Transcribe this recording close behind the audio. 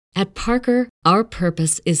At Parker, our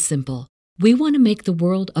purpose is simple. We want to make the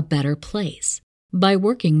world a better place by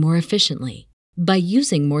working more efficiently, by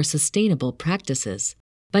using more sustainable practices,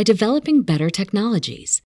 by developing better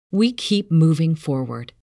technologies. We keep moving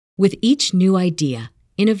forward. With each new idea,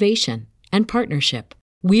 innovation, and partnership,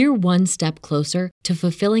 we're one step closer to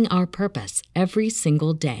fulfilling our purpose every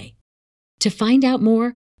single day. To find out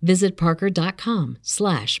more, visit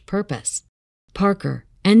parker.com/purpose. Parker,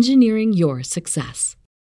 engineering your success.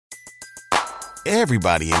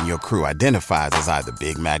 Everybody in your crew identifies as either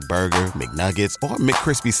Big Mac Burger, McNuggets, or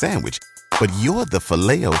McCrispy Sandwich. But you're the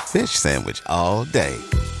Filet-O-Fish Sandwich all day.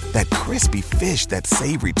 That crispy fish, that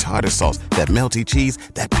savory tartar sauce, that melty cheese,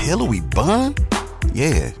 that pillowy bun.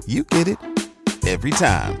 Yeah, you get it. Every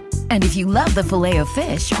time. And if you love the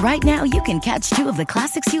Filet-O-Fish, right now you can catch two of the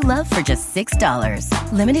classics you love for just $6.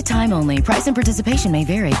 Limited time only. Price and participation may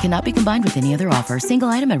vary. Cannot be combined with any other offer. Single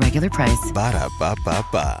item at regular price.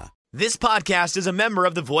 Ba-da-ba-ba-ba. This podcast is a member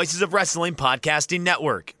of the Voices of Wrestling Podcasting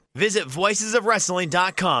Network. Visit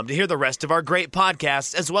voicesofwrestling.com to hear the rest of our great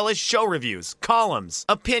podcasts, as well as show reviews, columns,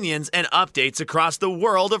 opinions, and updates across the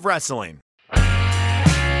world of wrestling.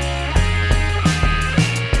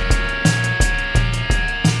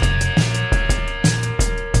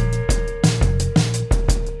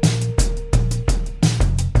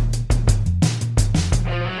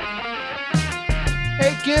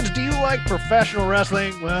 Hey kids, do you like professional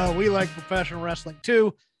wrestling? Well, we like professional wrestling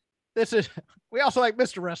too. We also like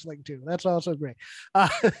Mr. Wrestling too. That's also great.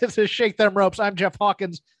 This is Shake Them Ropes. I'm Jeff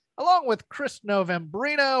Hawkins, along with Chris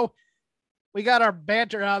Novembrino. We got our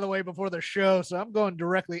banter out of the way before the show, so I'm going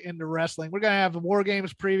directly into wrestling. We're going to have the War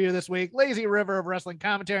Games preview this week, Lazy River of wrestling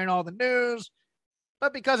commentary and all the news.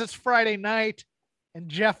 But because it's Friday night and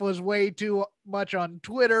Jeff was way too much on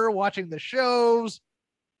Twitter watching the shows,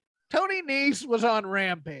 Tony Nese was on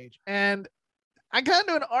Rampage, and I got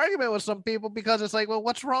into an argument with some people because it's like, well,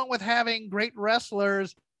 what's wrong with having great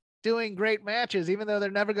wrestlers doing great matches, even though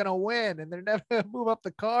they're never going to win and they're never going to move up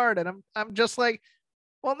the card? And I'm just like,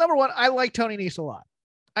 well, number one, I like Tony Nese a lot.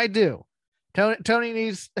 I do. Tony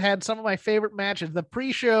Nese had some of my favorite matches. The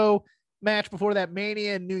pre-show match before that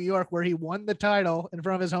Mania in New York, where he won the title in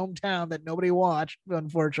front of his hometown that nobody watched,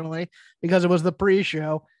 unfortunately, because it was the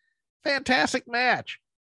pre-show. Fantastic match.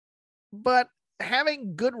 But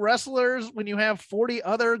having good wrestlers when you have 40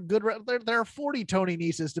 other good, there are 40 Tony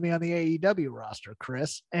Neses to me on the AEW roster,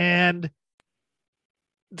 Chris. And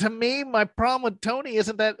to me, my problem with Tony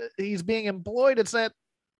isn't that he's being employed. It's that,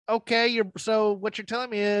 okay, so what you're telling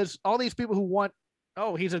me is all these people who want,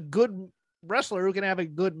 oh, he's a good wrestler who can have a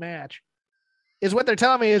good match, is what they're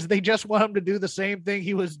telling me is they just want him to do the same thing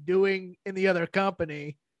he was doing in the other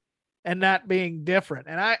company and not being different.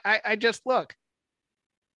 And I just look.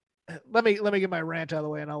 Let me get my rant out of the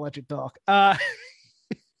way and I'll let you talk.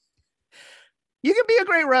 You can be a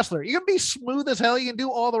great wrestler. You can be smooth as hell. You can do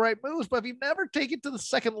all the right moves, but if you never take it to the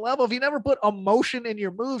second level, if you never put emotion in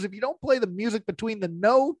your moves, if you don't play the music between the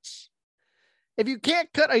notes, if you can't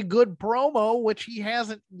cut a good promo, which he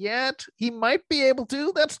hasn't yet, he might be able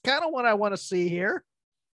to. That's kind of what I want to see here.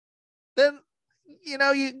 Then,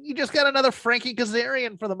 you just got another Frankie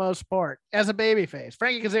Kazarian for the most part as a babyface.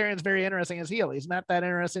 Frankie Kazarian's very interesting as heel. He's not that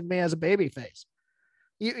interesting in me as a babyface.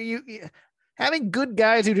 You having good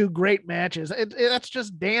guys who do great matches, that's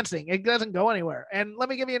just dancing. It doesn't go anywhere. And let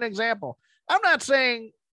me give you an example. I'm not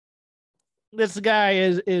saying this guy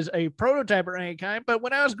is a prototype or any kind, but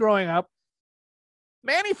when I was growing up,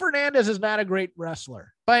 Manny Fernandez is not a great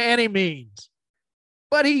wrestler by any means,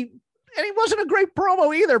 but he wasn't a great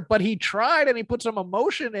promo either, but he tried and he put some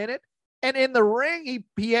emotion in it. And in the ring,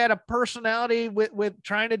 he had a personality with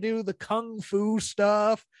trying to do the kung fu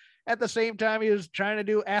stuff. At the same time, he was trying to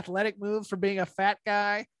do athletic moves for being a fat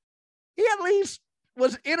guy. He at least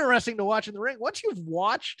was interesting to watch in the ring. Once you've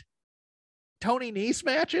watched Tony Nese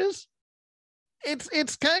matches,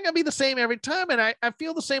 it's kind of going to be the same every time. And I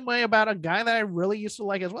feel the same way about a guy that I really used to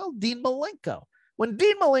like as well, Dean Malenko. When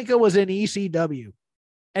Dean Malenko was in ECW,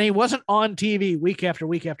 and he wasn't on TV week after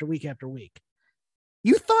week after week after week,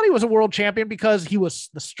 you thought he was a world champion because he was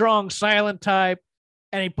the strong, silent type,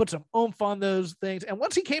 and he put some oomph on those things. And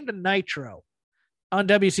once he came to Nitro on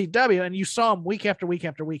WCW, and you saw him week after week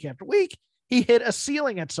after week after week, he hit a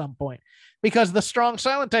ceiling at some point because the strong,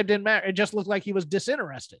 silent type didn't matter. It just looked like he was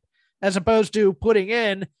disinterested as opposed to putting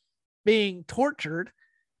in being tortured.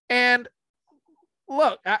 And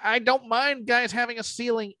look, I don't mind guys having a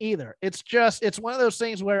ceiling either. It's one of those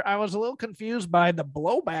things where I was a little confused by the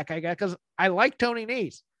blowback I got because I like Tony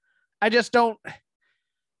Nese. I just don't.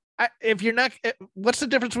 What's the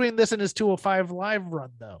difference between this and his 205 Live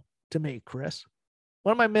run, though, to me, Chris?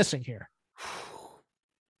 What am I missing here?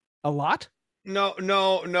 A lot? No.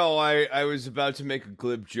 I was about to make a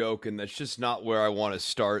glib joke, and that's just not where I want to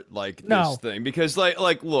start this No. thing. Because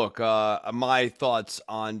look, my thoughts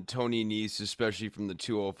on Tony Nese, especially from the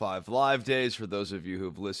 205 Live days, for those of you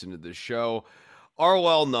who've listened to this show, are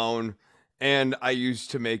well known. And I used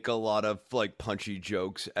to make a lot of punchy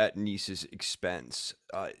jokes at Nese's expense.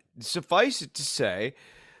 Suffice it to say,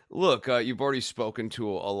 look, you've already spoken to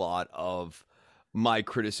a lot of my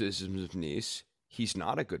criticisms of Nese. He's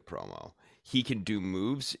not a good promo. He can do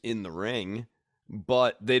moves in the ring,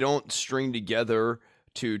 but they don't string together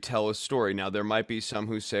to tell a story. Now, there might be some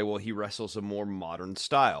who say, well, he wrestles a more modern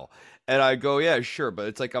style. And I go, yeah, sure, but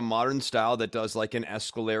it's like a modern style that does like an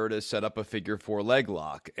escalator to set up a figure 4 leg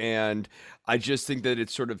lock. And I just think that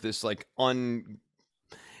it's sort of this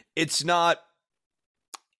it's not,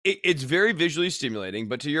 it's very visually stimulating,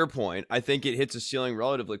 but to your point, I think it hits a ceiling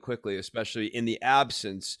relatively quickly, especially in the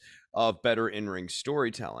absence of better in-ring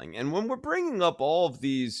storytelling. And when we're bringing up all of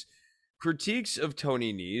these critiques of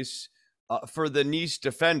Tony Nese, for the Nese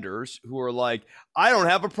defenders who are like, I don't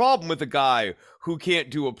have a problem with a guy who can't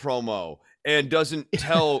do a promo and doesn't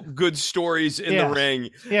tell good stories in the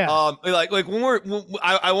ring. Yeah.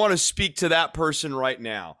 I want to speak to that person right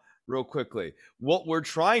now, real quickly. What we're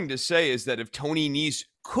trying to say is that if Tony Nese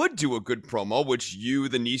could do a good promo, which you,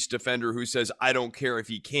 the Nese defender who says, I don't care if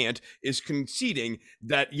he can't, is conceding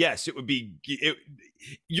that, yes,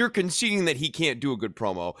 you're conceding that he can't do a good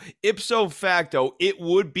promo. Ipso facto, it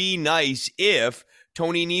would be nice if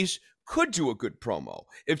Tony Nese could do a good promo.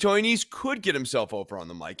 If Tony Nese could get himself over on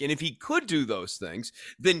the mic, and if he could do those things,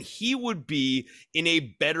 then he would be in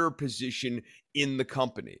a better position in the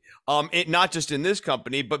company. Not just in this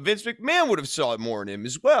company, but Vince McMahon would have saw it more in him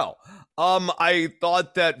as well. I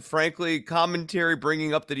thought that, frankly, commentary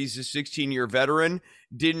bringing up that he's a 16-year veteran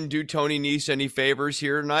didn't do Tony Nese any favors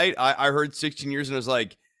here tonight. I heard 16 years and I was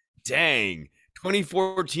like, dang,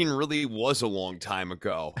 2014 really was a long time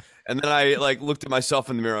ago. And then I looked at myself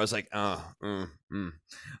in the mirror. I was like,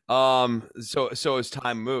 so as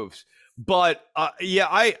time moves. But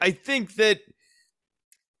I think that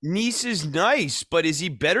Nese is nice, but is he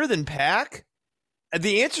better than Pac?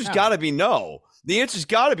 The answer's got to be no. The answer's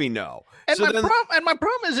got to be no. And my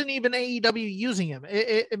problem isn't even AEW using him.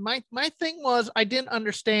 My thing was, I didn't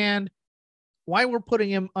understand why we're putting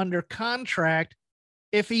him under contract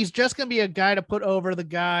if he's just going to be a guy to put over the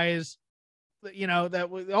guys, he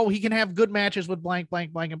can have good matches with blank,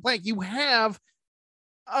 blank, blank, and blank. You have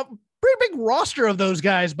a pretty big roster of those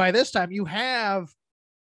guys by this time. You have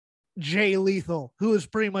Jay Lethal, who is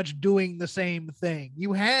pretty much doing the same thing.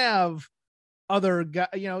 You have other guys,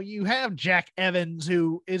 you have Jack Evans,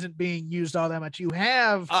 who isn't being used all that much. You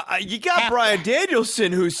have you got Bryan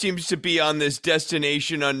Danielson, who seems to be on this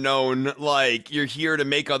destination unknown, you're here to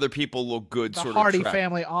make other people look good. The Hardy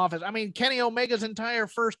family office. I mean, Kenny Omega's entire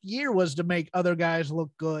first year was to make other guys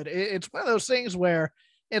look good. It's one of those things where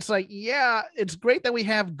it's like, yeah, it's great that we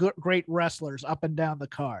have great wrestlers up and down the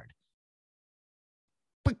card,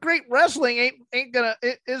 but great wrestling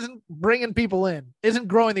isn't bringing people in, isn't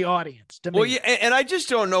growing the audience. To me. Well, yeah, and I just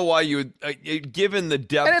don't know why you would, given the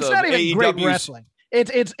depth and it's of not even AEW's great wrestling.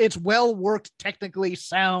 It's well worked, technically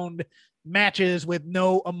sound matches with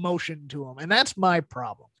no emotion to them, and that's my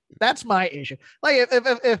problem. That's my issue. Like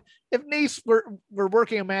if Nese were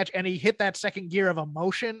working a match and he hit that second gear of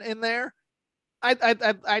emotion in there,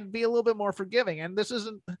 I'd be a little bit more forgiving. And this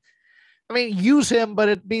isn't. I mean, use him, but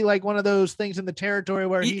it'd be like one of those things in the territory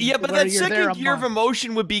where that second gear of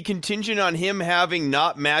emotion would be contingent on him having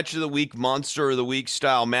not match of the week, monster of the week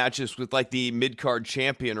style matches with the mid-card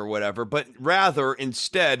champion or whatever, but rather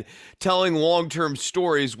instead telling long-term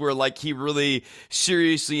stories where he really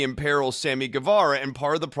seriously imperils Sammy Guevara. And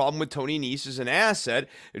part of the problem with Tony Nese as an asset,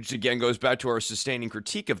 which again goes back to our sustaining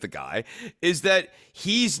critique of the guy, is that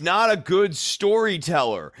he's not a good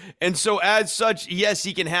storyteller. And so as such, yes,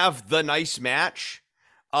 he can have the nice match,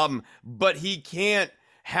 but he can't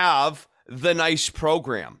have the nice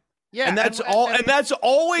program. Yeah, and that's that's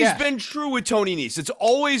always been true with Tony Nese. It's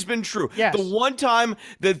always been true. Yes. The one time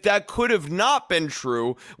that could have not been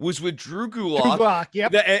true was with Drew Gulak.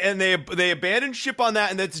 Yep. And they abandoned ship on that,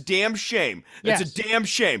 and that's a damn shame. That's a damn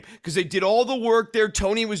shame because they did all the work there.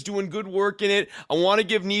 Tony was doing good work in it. I want to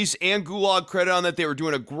give Nese and Gulak credit on that. They were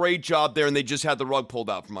doing a great job there, and they just had the rug pulled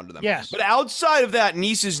out from under them. Yes. But outside of that,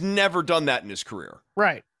 Nese has never done that in his career.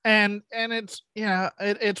 Right. And it's,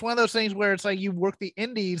 it's one of those things where it's like you work the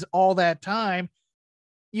indies all that time.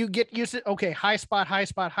 You get used to, okay, high spot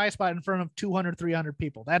in front of 200, 300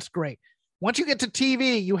 people. That's great. Once you get to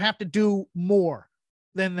TV, you have to do more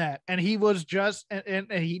than that. And he was just,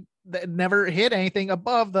 and he never hit anything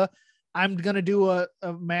above the I'm going to do a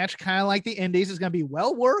match kind of like the indies. It's going to be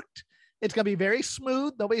well worked. It's going to be very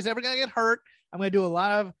smooth. Nobody's ever going to get hurt. I'm going to do a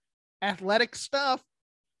lot of athletic stuff.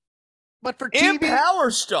 But for TV, and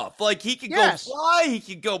power stuff. Like, he could go fly, he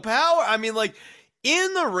could go power. I mean, like,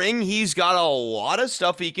 in the ring, he's got a lot of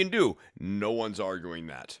stuff he can do. No one's arguing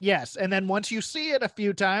that. Yes. And then once you see it a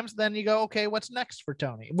few times, then you go, okay, what's next for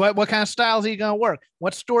Tony? What kind of style is he going to work?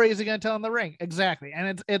 What story is he going to tell in the ring? Exactly.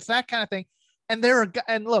 And it's that kind of thing. And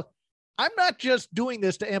and look, I'm not just doing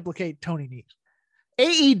this to implicate Tony Nese.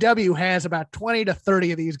 AEW has about 20 to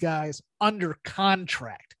 30 of these guys under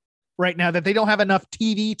contract right now that they don't have enough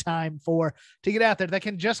TV time for to get out there, that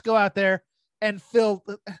can just go out there and fill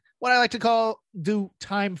what I like to do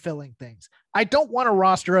time filling things. I don't want a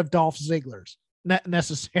roster of Dolph Zigglers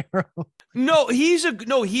necessarily. No, he's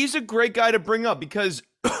a great guy to bring up, because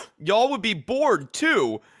y'all would be bored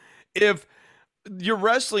too if your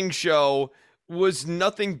wrestling show was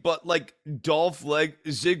nothing but like Dolph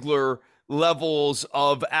Ziggler levels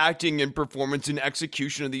of acting and performance and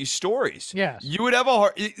execution of these stories. Yes. You would have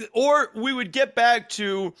or we would get back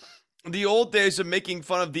to the old days of making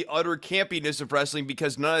fun of the utter campiness of wrestling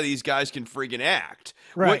because none of these guys can friggin' act.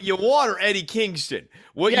 Right. What you want are Eddie Kingston.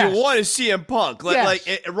 What you want is CM Punk.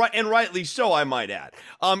 And rightly so, I might add.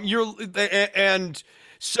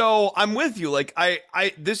 So I'm with you. Like,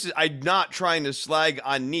 I'm not trying to slag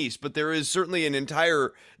on Nese, but there is certainly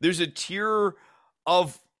there's a tier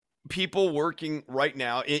of people working right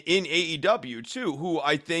now in AEW too, who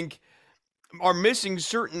I think are missing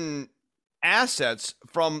certain assets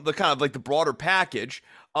from the kind of like the broader package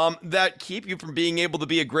that keep you from being able to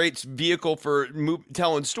be a great vehicle for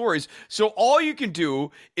telling stories. So all you can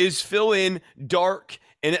do is fill in dark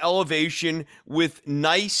and elevation with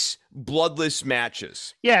nice bloodless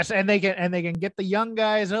matches. Yes, and they can get the young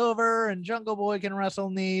guys over, and Jungle Boy can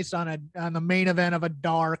wrestle Nese on the main event of a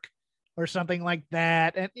dark or something like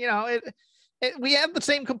that. And we have the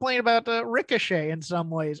same complaint about Ricochet in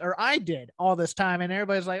some ways, or I did all this time, and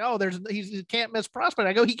everybody's like, "Oh, he can't miss prospect."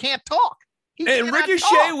 I go, he can't talk. And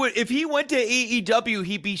Ricochet would, if he went to AEW,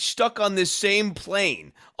 he'd be stuck on this same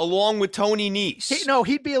plane along with Tony Nese.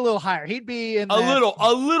 He'd be a little higher. He'd be in a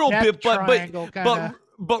little bit,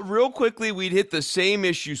 but real quickly, we'd hit the same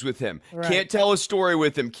issues with him. Right. Can't tell a story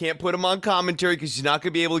with him. Can't put him on commentary because he's not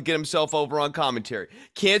going to be able to get himself over on commentary.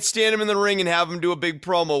 Can't stand him in the ring and have him do a big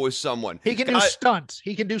promo with someone. He can do stunts.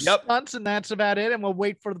 He can do stunts, and that's about it. And we'll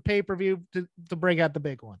wait for the pay-per-view to break out the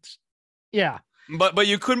big ones. Yeah. But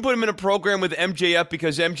you couldn't put him in a program with MJF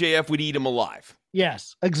because MJF would eat him alive.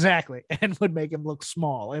 Yes, exactly. And would make him look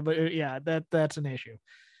small. But yeah, that's an issue.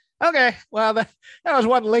 Okay, well, that was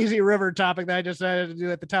one lazy river topic that I just decided to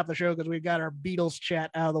do at the top of the show because we got our Beatles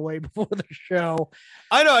chat out of the way before the show.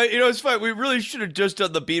 I know, it's fine. We really should have just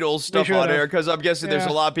done the Beatles stuff on air because I'm guessing there's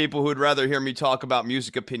a lot of people who would rather hear me talk about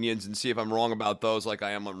music opinions and see if I'm wrong about those like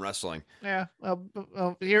I am on wrestling. Yeah,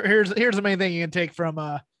 well, here's the main thing you can take from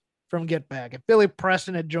Get Back. If Billy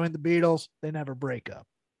Preston had joined the Beatles, they never break up.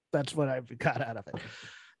 That's what I've got out of it.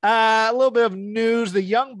 A little bit of news. The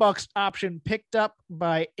Young Bucks option picked up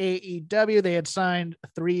by AEW. They had signed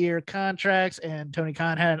 3-year contracts, and Tony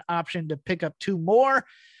Khan had an option to pick up 2 more.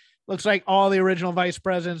 Looks like all the original vice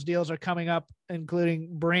presidents deals are coming up,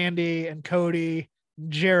 including Brandy and Cody,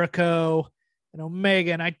 Jericho, and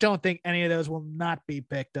Omega. And I don't think any of those will not be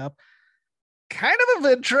picked up. Kind of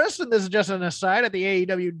interest, and this is just an aside, at the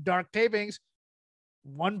AEW Dark tapings,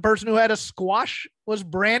 one person who had a squash was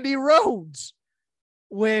Brandy Rhodes.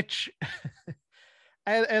 Which,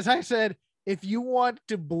 as I said, if you want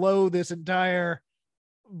to blow this entire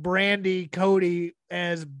Brandy Cody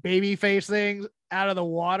as babyface things out of the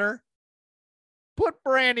water, put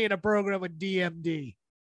Brandy in a program with DMD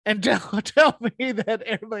and tell me that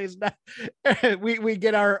everybody's not. We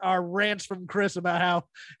get our rants from Chris about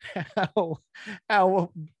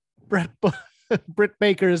how Britt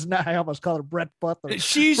Baker is not. I almost call her Brett Butler.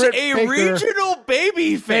 She's Britt a Baker, regional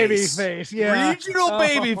babyface. Babyface, yeah. Regional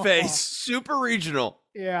babyface. Super regional.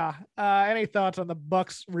 Yeah. Any thoughts on the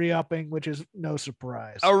Bucks re-upping, which is no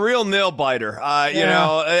surprise? A real nail biter. You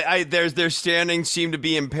know, their standings seem to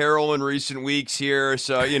be in peril in recent weeks here.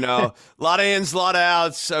 So, you know, a lot of ins, a lot of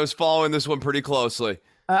outs. I was following this one pretty closely.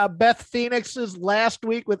 Beth Phoenix's last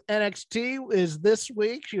week with NXT is this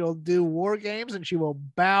week. She'll do War Games and she will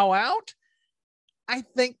bow out. I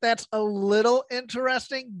think that's a little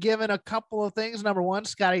interesting given a couple of things. Number one,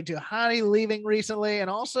 Scotty Tuhati leaving recently, and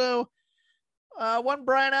also one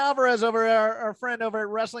Brian Alvarez over our friend over at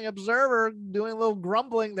Wrestling Observer doing a little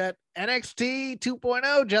grumbling that NXT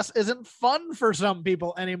 2.0 just isn't fun for some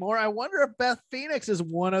people anymore. I wonder if Beth Phoenix is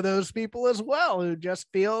one of those people as well who just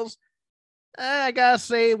feels I gotta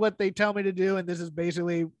say what they tell me to do, and this is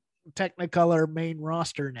basically Technicolor main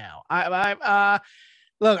roster now.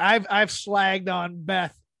 Look, I've slagged on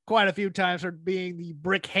Beth quite a few times for being the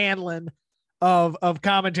Brick Hanlon of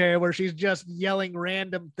commentary, where she's just yelling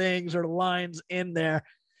random things or lines in there.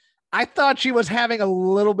 I thought she was having a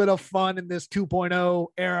little bit of fun in this 2.0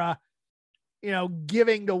 era,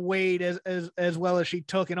 giving to Wade as well as she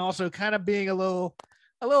took, and also kind of being a little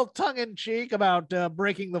tongue in cheek about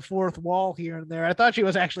breaking the fourth wall here and there. I thought she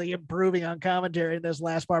was actually improving on commentary in this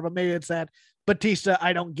last part, but maybe it's that Batista,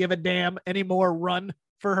 I don't give a damn anymore run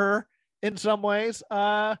for her in some ways.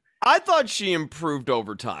 I thought she improved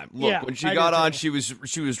over time. Look, when she got on, she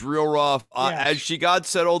was real rough. Yes. As she got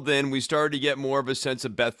settled in, we started to get more of a sense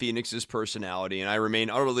of Beth Phoenix's personality, and I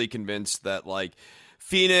remain utterly convinced that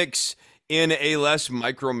Phoenix in a less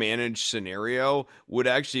micromanaged scenario would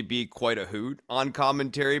actually be quite a hoot on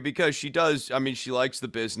commentary, because she likes the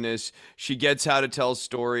business. She gets how to tell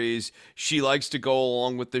stories. She likes to go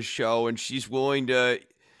along with the show, and she's willing to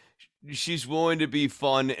be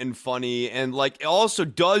fun and funny, and it also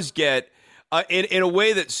does get in a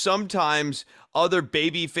way that sometimes other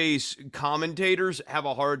babyface commentators have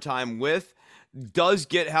a hard time with, does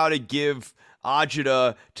get how to give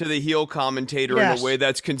agita to the heel commentator in a way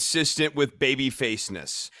that's consistent with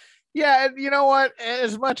babyfaceness. Yeah, and you know what?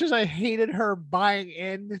 As much as I hated her buying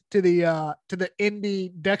in to the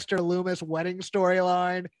indie Dexter Loomis wedding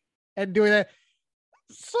storyline and doing that,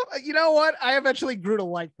 so you know what? I eventually grew to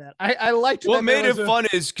like that. I liked it. What made it fun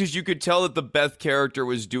is because you could tell that the Beth character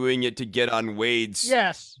was doing it to get on Wade's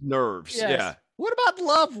nerves. Yes. Yeah. What about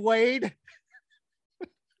love, Wade?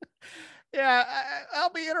 Yeah, I'll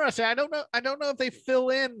be interested. I don't know if they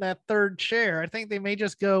fill in that third chair. I think they may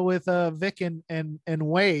just go with Vic and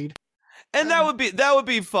Wade. And that would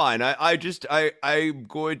be fine. I'm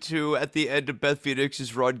going to, at the end of Beth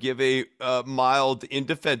Phoenix's run, give a mild in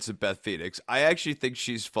defense of Beth Phoenix. I actually think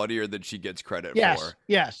she's funnier than she gets credit for.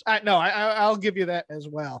 Yes. I'll give you that as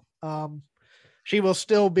well. She will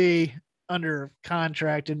still be under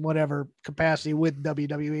contract in whatever capacity with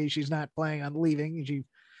WWE. She's not planning on leaving. She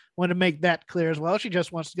wanted to make that clear as well. She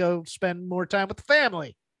just wants to go spend more time with the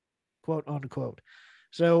family, quote unquote.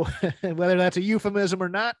 So whether that's a euphemism or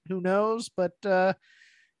not, who knows? But let's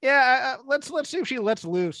see if she lets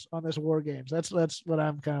loose on this War Games. That's what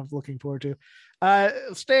I'm kind of looking forward to.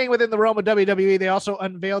 Staying within the realm of WWE, they also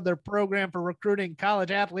unveiled their program for recruiting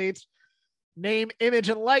college athletes, name, image,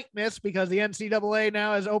 and likeness, because the NCAA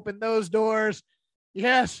now has opened those doors.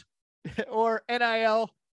 Yes, or NIL,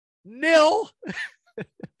 nil.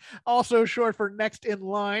 Also short for next in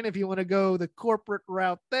line, if you want to go the corporate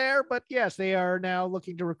route there. But yes, they are now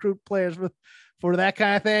looking to recruit players for that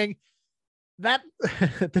kind of thing. That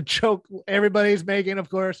the joke everybody's making, of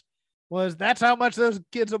course, was that's how much those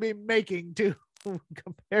kids will be making too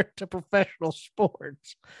compared to professional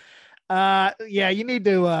sports. You need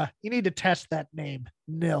to test that name,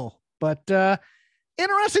 nil. But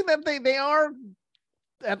interesting that they are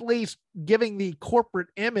at least giving the corporate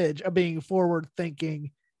image of being forward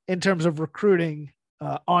thinking in terms of recruiting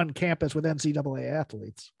on campus with NCAA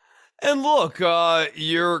athletes. And look,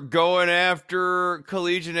 you're going after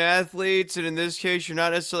collegiate athletes, and in this case, you're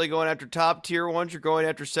not necessarily going after top tier ones. You're going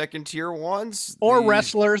after second tier ones. Or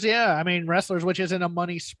wrestlers, yeah. I mean, wrestlers, which isn't a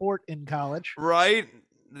money sport in college. Right.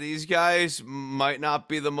 These guys might not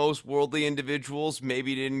be the most worldly individuals,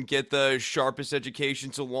 maybe didn't get the sharpest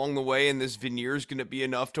educations along the way, and this veneer is going to be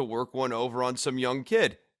enough to work one over on some young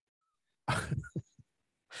kid.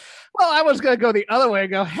 Well, I was going to go the other way and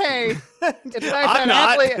go, hey, it's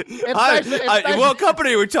nice what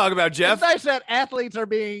company are we talking about, Jeff? It's nice that athletes are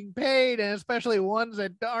being paid, and especially ones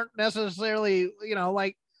that aren't necessarily,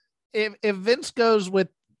 if Vince goes with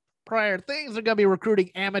prior things, they're going to be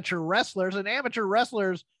recruiting amateur wrestlers, and amateur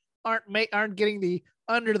wrestlers aren't getting the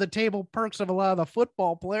under the table perks of a lot of the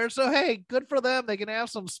football players. So, hey, good for them. They can have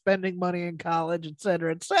some spending money in college, et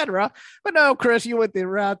cetera, et cetera. But no, Chris, you went the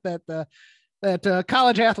route that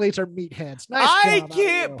college athletes are meatheads. I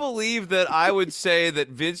can't believe that I would say that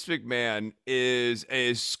Vince McMahon is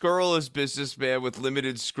a scurrilous businessman with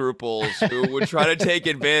limited scruples who would try to take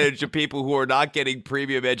advantage of people who are not getting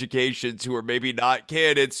premium educations, who are maybe not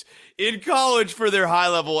candidates in college for their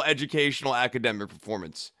high-level educational academic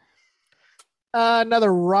performance.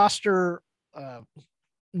 Another roster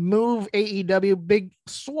move, AEW. Big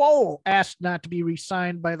Swole asked not to be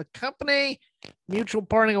re-signed by the company. Mutual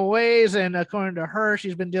parting of ways, and according to her,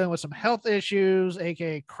 she's been dealing with some health issues,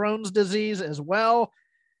 aka Crohn's disease as well.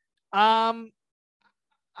 I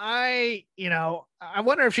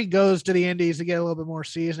wonder if she goes to the Indies to get a little bit more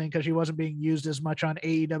seasoning, because she wasn't being used as much on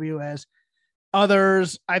AEW as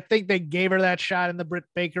Others, I think they gave her that shot in the Britt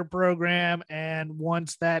Baker program. And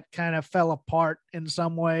once that kind of fell apart in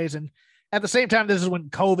some ways, and at the same time, this is when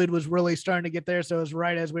COVID was really starting to get there. So it was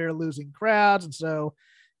right as we were losing crowds. And so,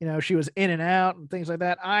 she was in and out and things like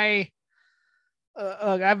that.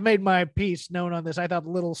 I've made my piece known on this. I thought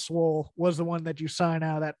Little Swole was the one that you sign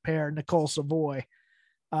out of that pair, Nicole Savoy.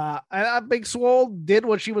 Big Swole did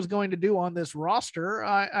what she was going to do on this roster.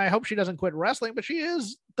 I hope she doesn't quit wrestling, but she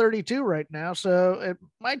is 32 right now, so it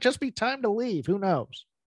might just be time to leave. Who knows?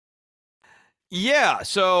 Yeah.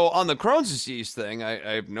 So on the Crohn's disease thing,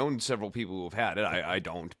 I've known several people who have had it. I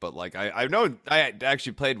don't, but like I know I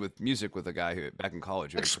actually played with music with a guy who back in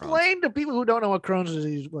college. Explain to people who don't know what Crohn's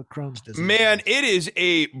disease Man, is. it is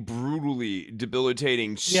a brutally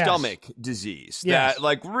debilitating stomach disease that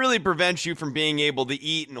like really prevents you from being able to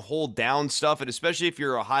eat and hold down stuff. And especially if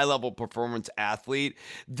you're a high level performance athlete,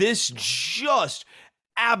 this just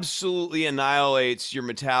absolutely annihilates your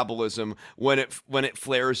metabolism when it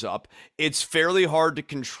flares up. It's fairly hard to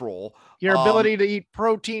control. Your ability to eat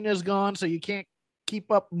protein is gone, so you can't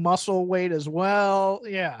keep up muscle weight as well.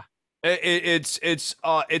 Yeah. It's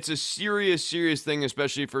a serious thing,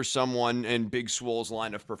 especially for someone in Big Swole's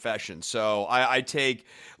line of profession. So I'm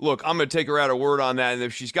going to take her at her word on that. And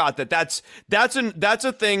if she's got that, that's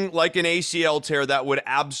a thing like an ACL tear that would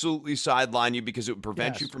absolutely sideline you because it would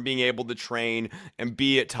prevent you from being able to train and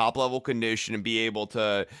be at top level condition and be able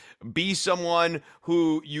to be someone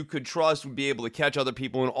who you could trust, would be able to catch other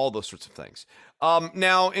people and all those sorts of things.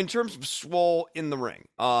 Now, in terms of Swole in the ring,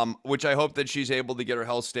 which I hope that she's able to get her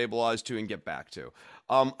health stabilized to and get back to.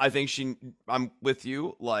 I think I'm with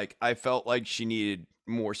you. Like, I felt like she needed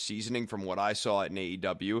more seasoning from what I saw in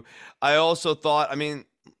AEW. I also thought,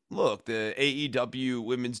 look, the AEW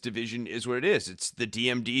women's division is what it is. It's the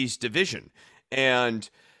DMD's division. And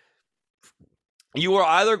you are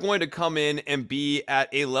either going to come in and be at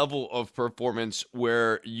a level of performance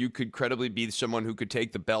where you could credibly be someone who could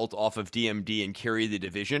take the belt off of DMD and carry the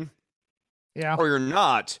division. Yeah. Or you're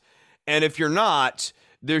not. And if you're not,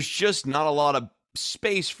 there's just not a lot of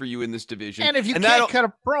space for you in this division. And if you can't cut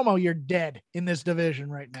a promo, you're dead in this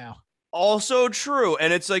division right now. Also true,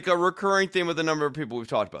 and it's like a recurring theme with a number of people we've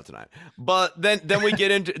talked about tonight. But then we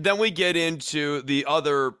get into the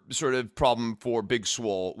other sort of problem for Big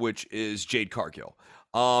Swole, which is Jade Cargill.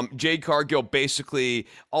 Jade Cargill basically,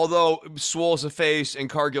 although Swole's a face and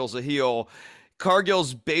Cargill's a heel,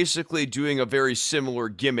 Cargill's basically doing a very similar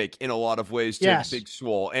gimmick in a lot of ways to Big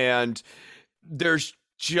Swole, and there's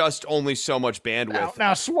just only so much bandwidth.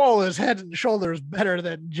 Now Swole is head and shoulders better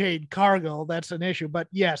than Jade Cargill. That's an issue. But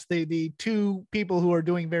yes, the two people who are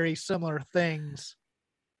doing very similar things.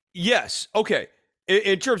 Yes. Okay.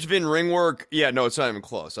 In terms of in-ring work, no, it's not even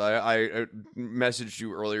close. I messaged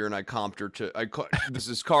you earlier and I comped her this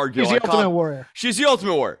is Cargill. She's the ultimate warrior. She's the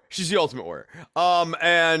ultimate warrior.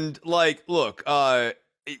 And like, look,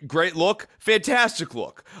 great look, fantastic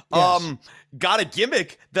look. Yes. Got a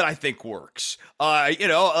gimmick that I think works. Like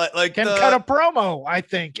can cut a promo, I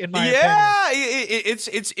think, in my opinion.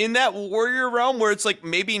 It's in that warrior realm where it's like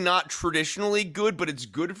maybe not traditionally good, but it's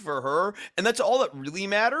good for her, and that's all that really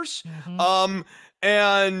matters. Mm-hmm.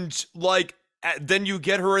 And like then you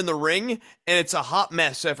get her in the ring, and it's a hot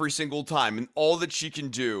mess every single time, and all that she can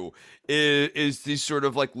do is these sort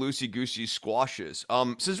of like loosey-goosey squashes.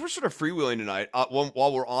 Since we're sort of freewheeling tonight,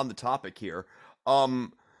 while we're on the topic here,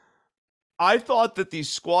 I thought that the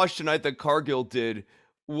squash tonight that Cargill did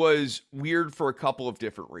was weird for a couple of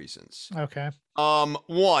different reasons. Okay.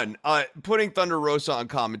 One, putting Thunder Rosa on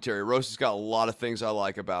commentary. Rosa's got a lot of things I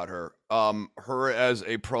like about her. Her as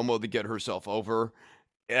a promo to get herself over,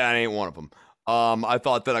 that ain't one of them. I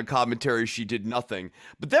thought that on commentary she did nothing.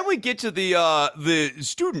 But then we get to the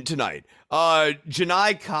student tonight,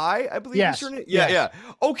 Janai Kai, I believe is her name. Yeah.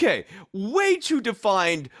 Okay, way too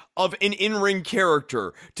defined of an in-ring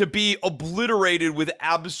character to be obliterated with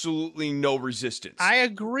absolutely no resistance. I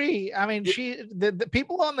agree. I mean, the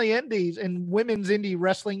people on the indies and women's indie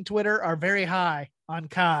wrestling Twitter are very high on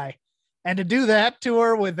Kai. And to do that to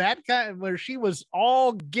her with that kind, where she was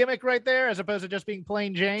all gimmick right there, as opposed to just being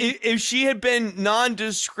plain Jane. If she had been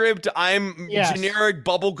nondescript, I'm generic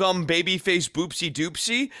bubblegum babyface boopsie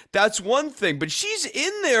doopsie, that's one thing. But she's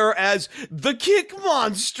in there as the kick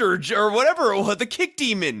monster or whatever, the kick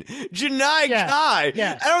demon, Janai Kai.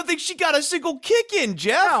 Yes. I don't think she got a single kick in,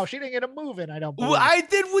 Jeff. No, she didn't get a move in, I don't believe. I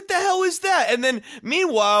did. What the hell is that? And then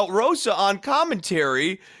meanwhile, Rosa on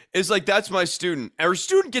commentary is like, that's my student. And her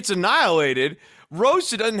student gets annihilated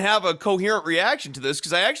Rosa doesn't have a coherent reaction to this,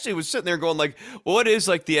 because I actually was sitting there going like, what is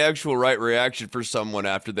like the actual right reaction for someone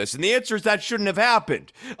after this? And the answer is that shouldn't have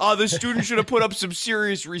happened. The student should have put up some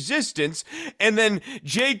serious resistance, and then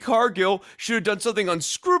Jade Cargill should have done something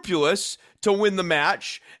unscrupulous to win the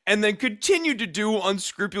match, and then continued to do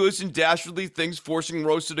unscrupulous and dastardly things, forcing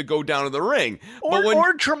Rosa to go down to the ring.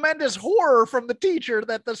 Or tremendous horror from the teacher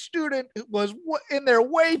that the student was in there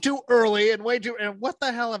way too early and what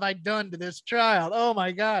the hell have I done to this child? Oh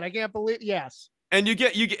my God, I can't believe. Yes. And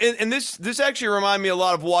and this actually reminded me a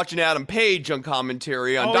lot of watching Adam Page on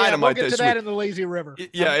commentary on Dynamite. Yeah, we'll get this to that week. in the Lazy River.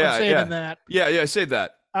 I'm saving that. Yeah, save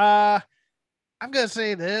that. I'm going to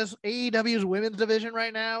say this. AEW's women's division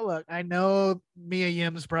right now, look, I know Mia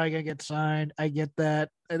Yim's probably going to get signed. I get that.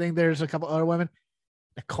 I think there's a couple other women.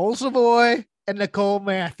 Nicole Savoy and Nicole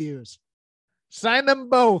Matthews. Sign them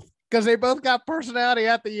both, because they both got personality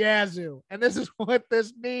at the yazoo. And this is what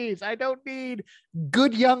this needs. I don't need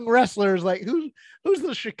good young wrestlers. Like, who's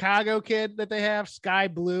the Chicago kid that they have? Sky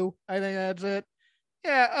Blue. I think that's it.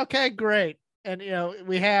 Yeah, okay, great. And,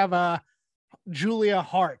 we have Julia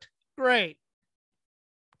Hart. Great.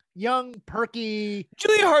 Young, perky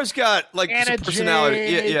Julia Hart's got like Anna some personality.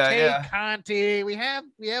 Jay, Yeah. Conti. We have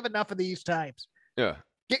enough of these types. Yeah.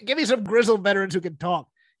 Give me some grizzled veterans who can talk.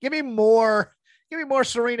 Give me more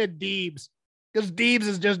Serena Deebs, because Deebs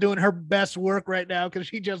is just doing her best work right now, because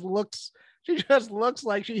she just looks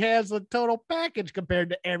like she has a total package compared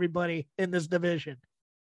to everybody in this division.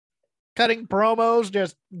 Cutting promos,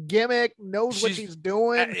 just gimmick, knows what she's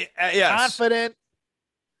doing, confident.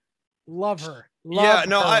 Love her.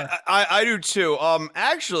 I do too.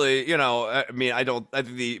 Actually, I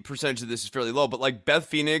think the percentage of this is fairly low, but like Beth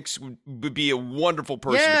Phoenix would be a wonderful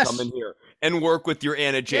person to come in here and work with your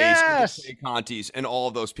Anna Jays, and the Contis, and all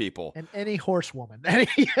of those people. And any horsewoman,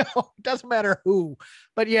 doesn't matter who,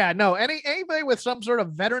 but anybody with some sort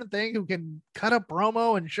of veteran thing who can cut a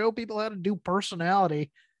promo and show people how to do personality,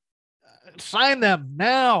 sign them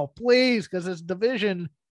now, please, because this division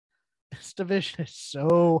is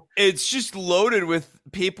so... It's just loaded with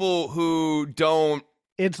people who don't...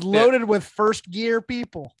 It's loaded with first gear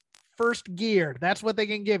people. First gear. That's what they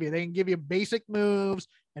can give you. They can give you basic moves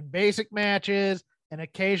and basic matches and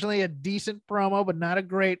occasionally a decent promo, but not a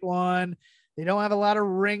great one. They don't have a lot of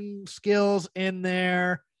ring skills in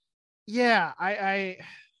there. Yeah, I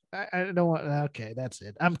don't want... Okay, that's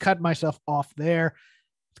it. I'm cutting myself off there.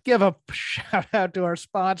 Let's give a shout out to our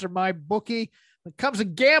sponsor, MyBookie. When it comes to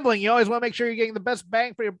gambling, you always want to make sure you're getting the best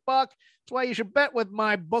bang for your buck. That's why you should bet with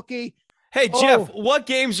MyBookie. Hey, Jeff, what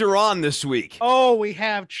games are on this week? Oh, we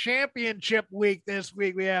have championship week this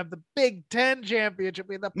week. We have the Big Ten championship.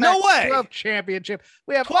 We have the Pac-12 championship.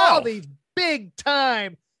 We have all these big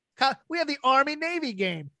time. We have the Army-Navy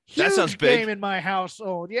game. Huge that sounds big. Game in my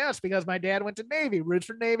household. Yes, because my dad went to Navy, roots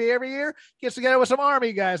for Navy every year. Gets together with some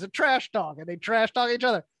Army guys that trash talk, and they trash talk each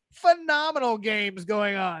other. Phenomenal games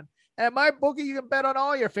going on. At MyBookie, you can bet on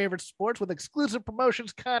all your favorite sports with exclusive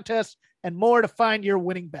promotions, contests, and more to find your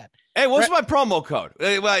winning bet. Hey, what's my promo code?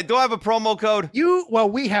 Do I have a promo code?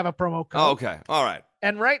 We have a promo code. Oh, okay. All right.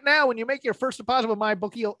 And right now, when you make your first deposit with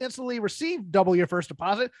MyBookie, you'll instantly receive double your first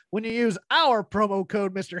deposit when you use our promo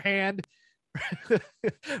code, Mr. Hand.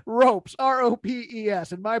 ROPES,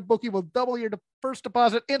 ROPES, and MyBookie will double your first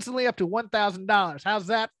deposit instantly up to $1,000. How's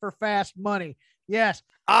that for fast money? Yes.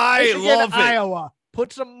 I love it. Iowa.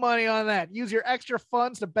 Put some money on that. Use your extra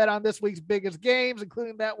funds to bet on this week's biggest games,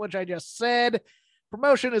 including that which I just said.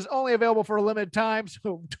 Promotion is only available for a limited time,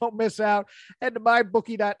 so don't miss out. Head to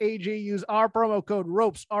mybookie.ag. Use our promo code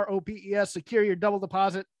ROPES, ROPES. Secure your double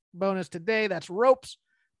deposit bonus today. That's ROPES.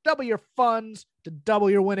 Double your funds to double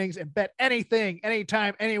your winnings and bet anything,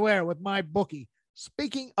 anytime, anywhere with MyBookie.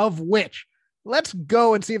 Speaking of which, let's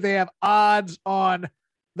go and see if they have odds on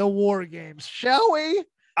the War Games, shall we?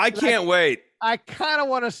 I can't wait. I kind of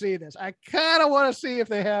want to see this. I kind of want to see if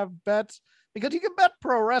they have bets, because you can bet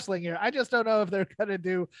pro wrestling here. I just don't know if they're going to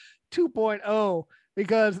do 2.0,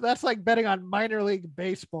 because that's like betting on minor league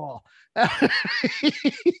baseball.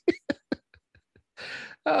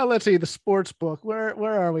 Let's see the sports book. Where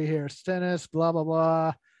are we here? Tennis, blah, blah,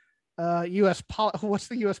 blah. What's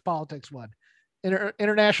the U.S. politics one?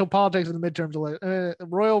 International politics in the midterms.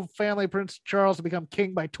 Royal family, Prince Charles to become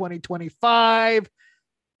king by 2025.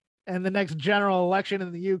 And the next general election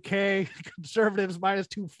in the UK, Conservatives minus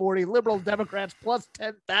 240, Liberal Democrats plus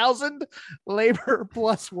 10,000, Labor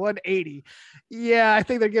plus 180. Yeah, I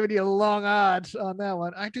think they're giving you long odds on that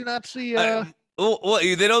one. I do not see. They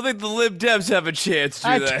don't think the Lib Dems have a chance,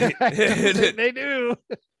 do they? I think they do.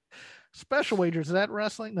 Special wagers, is that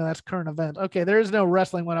wrestling? No, that's current event. Okay, there is no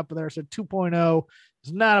wrestling one up there. So 2.0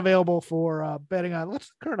 It's not available for betting on. What's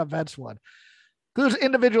the current events one? Includes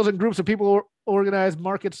individuals and groups of people who organize,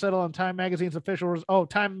 markets, settle on Time Magazine's official.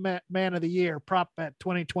 Time Man of the Year, prop bet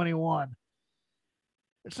 2021.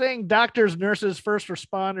 They're saying doctors, nurses, first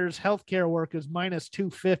responders, healthcare workers minus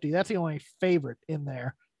 250. That's the only favorite in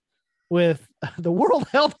there, with the World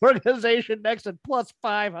Health Organization next at plus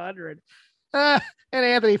 500. And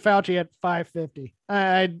Anthony Fauci at 550.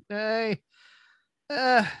 I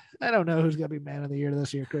don't know who's going to be man of the year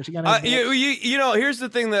this year, Chris. You know, here's the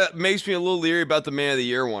thing that makes me a little leery about the man of the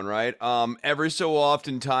year one, right? Every so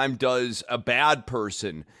often time does a bad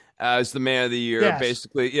person as the man of the year, yes.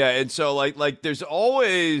 Basically. Yeah. And so like there's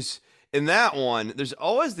always in that one, there's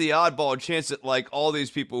always the oddball chance that like all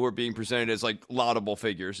these people who are being presented as like laudable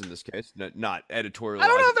figures in this case, not editorial. I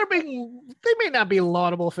don't know if they may not be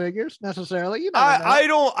laudable figures necessarily.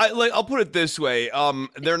 I'll put it this way.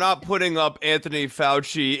 They're not putting up Anthony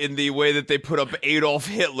Fauci in the way that they put up Adolf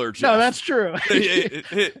Hitler. Jeff. No, that's true.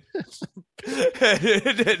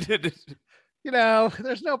 You know,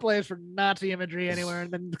 there's no place for Nazi imagery anywhere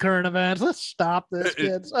in the current events. Let's stop this,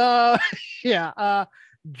 kids.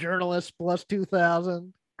 Journalists plus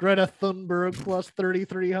 2,000. Greta Thunberg plus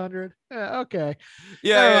 3,300. Okay.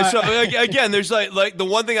 Yeah. So again, there's like the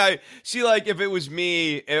one thing I see, like if it was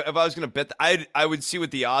me, if I was going to bet, I would see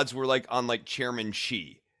what the odds were like on like Chairman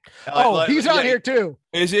Xi. He's on here too.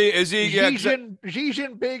 Is he? Xi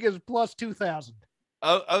Jinping is plus 2,000.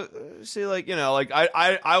 See, like, you know, like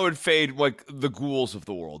I would fade like the ghouls of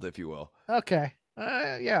the world, if you will. Okay.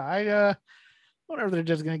 I wonder if they're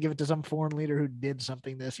just going to give it to some foreign leader who did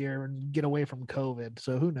something this year and get away from COVID.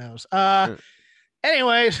 So who knows?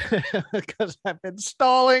 Anyways, because I've been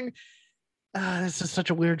stalling. This is such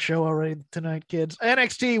a weird show already tonight, kids.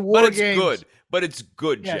 NXT War Games. But it's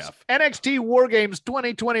good, yes. Jeff. NXT War Games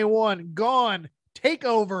 2021. Gone.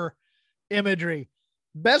 Takeover imagery.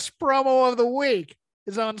 Best promo of the week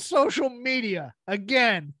is on social media.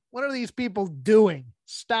 Again, what are these people doing?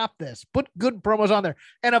 Stop this. Put good promos on there.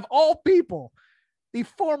 And of all people, the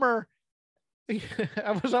former,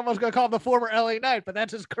 I was almost going to call him the former LA Knight, but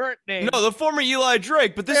that's his current name. No, the former Eli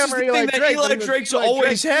Drake. But this is the thing that Eli Drake's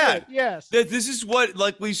always had. Yes. That this is what,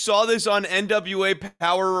 like, we saw this on NWA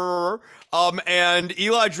Power. And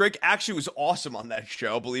Eli Drake actually was awesome on that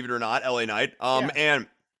show, believe it or not, LA Knight. And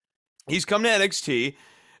he's come to NXT.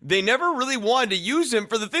 They never really wanted to use him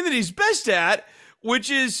for the thing that he's best at, which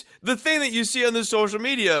is the thing that you see on the social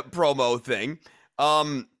media promo thing.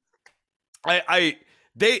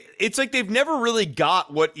 It's like they've never really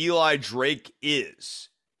got what Eli Drake is.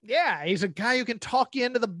 Yeah, he's a guy who can talk you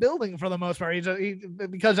into the building for the most part.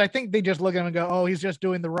 Because I think they just look at him and go, "Oh, he's just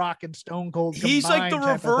doing the Rock and Stone Cold." He's like the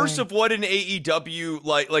reverse of what an AEW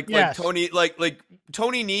like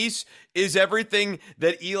Tony Nese is everything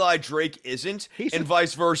that Eli Drake isn't, and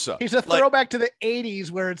vice versa. He's a throwback to the 80s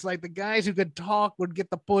where it's like the guys who could talk would get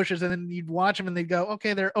the pushes, and then you'd watch them and they'd go,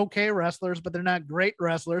 okay, they're okay wrestlers, but they're not great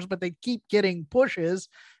wrestlers, but they keep getting pushes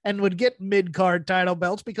and would get mid-card title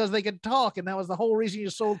belts because they could talk, and that was the whole reason you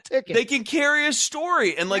sold tickets. They can carry a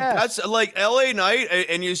story, and that's like LA Knight,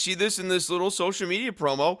 and you see this in this little social media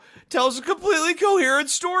promo, tells a completely coherent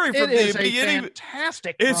story from the beginning.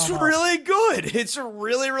 Fantastic It's promo. really good. It's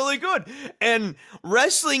really, really good. And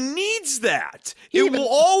wrestling needs that. It will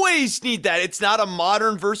always need that. It's not a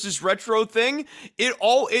modern versus retro thing.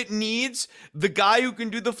 It needs the guy who can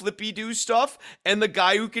do the flippy do stuff and the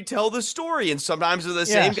guy who can tell the story. And sometimes they're the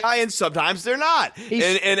same guy and sometimes they're not.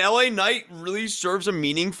 And LA Knight really serves a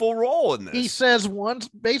meaningful role in this. He says once,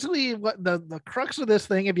 basically what the crux of this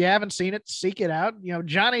thing, if you haven't seen it, seek it out. You know,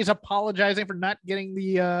 Johnny's apologizing for not getting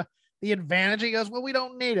the advantage. He goes, well, we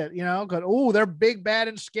don't need it, you know, because, oh, they're big, bad,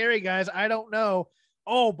 and scary guys. I don't know.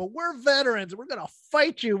 Oh, but we're veterans. We're going to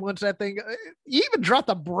fight you once that thing. You even dropped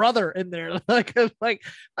a brother in there. like,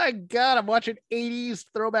 my God, I'm watching 80s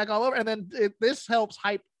throwback all over. And then this helps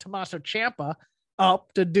hype Tommaso Ciampa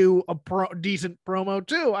up to do a decent promo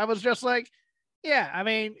too. I was just like, yeah, I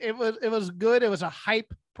mean, it was good. It was a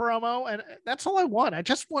hype promo, and that's all I want.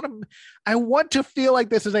 I want to feel like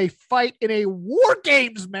this is a fight in a War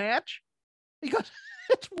Games match because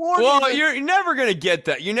it's War Games. Well, you're never going to get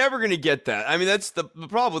that. You're never going to get that. I mean, that's the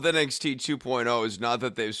problem with NXT 2.0 is not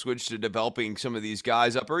that they've switched to developing some of these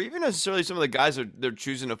guys up, or even necessarily some of the guys they're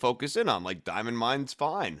choosing to focus in on. Like Diamond Mine's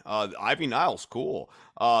fine. Ivy Nile's cool.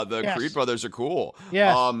 The Creed brothers are cool.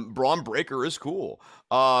 Yeah. Braun Breaker is cool.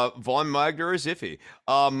 Von Wagner is iffy.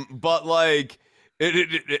 But like.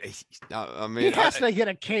 I mean, he has to get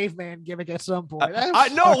a caveman gimmick at some point. I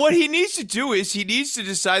know what he needs to do is he needs to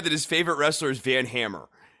decide that his favorite wrestler is Van Hammer,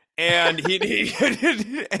 and he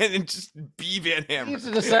and just be Van He Hammer. needs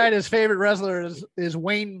to decide his favorite wrestler is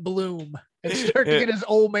Wayne Bloom and start to get his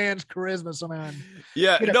old man's charisma somehow.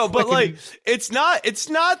 Yeah, Get a no, but like quickening. it's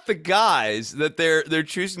not the guys that they're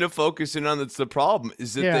choosing to focus in on. That's the problem.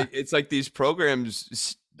 Is that it's like these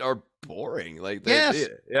programs are boring. Like Yes.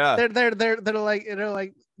 yeah, They're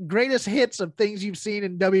like greatest hits of things you've seen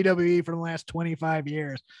in WWE for the last 25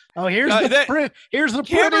 years. Oh, here's here's the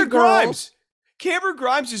Cameron pretty Grimes. girls. Cameron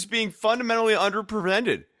Grimes is being fundamentally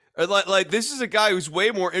underrepresented. Like this is a guy who's way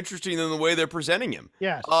more interesting than the way they're presenting him.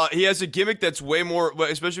 Yes. He has a gimmick that's way more,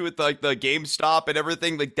 especially with like the GameStop and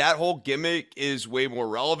everything. Like that whole gimmick is way more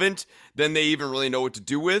relevant than they even really know what to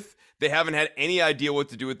do with. They haven't had any idea what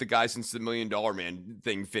to do with the guy since the $1 Million Man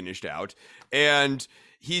thing finished out, and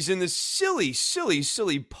he's in this silly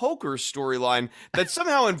poker storyline that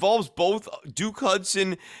somehow involves both Duke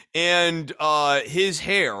Hudson and his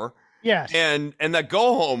hair. Yes. And that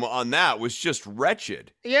go home on that was just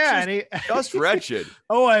wretched. Yeah. Just wretched.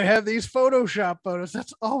 Oh, I have these Photoshop photos.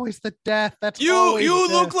 That's always the death. That's you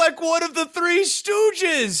look death. like one of the Three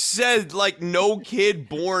Stooges, said like no kid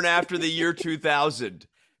born after the year 2000.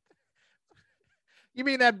 You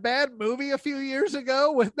mean that bad movie a few years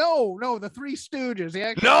ago with no, the Three Stooges?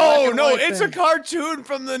 No, it's a cartoon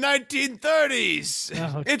from the 1930s.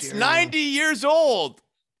 Oh, it's dear. 90 years old.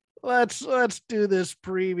 Let's do this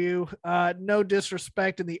preview. No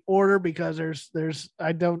disrespect in the order because there's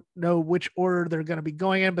I don't know which order they're going to be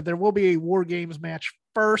going in, but there will be a War Games match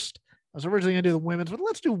first. I was originally going to do the women's, but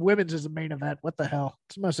let's do women's as the main event. What the hell?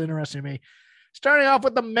 It's most interesting to me. Starting off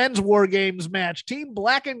with the men's War Games match. Team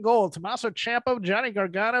Black and Gold, Tommaso Ciampa, Johnny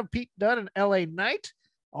Gargano, Pete Dunne, and LA Knight.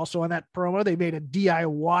 Also on that promo, they made a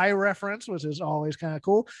DIY reference, which is always kind of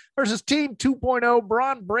cool. Versus Team 2.0,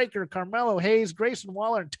 Braun Breaker, Carmelo Hayes, Grayson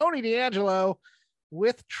Waller, and Tony D'Angelo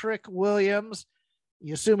with Trick Williams.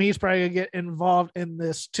 You assume he's probably going to get involved in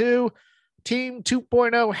this too. Team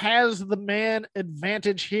 2.0 has the man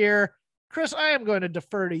advantage here. Chris, I am going to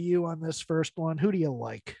defer to you on this first one. Who do you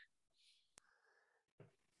like?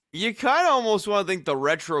 You kind of almost want to think the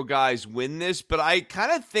retro guys win this, but I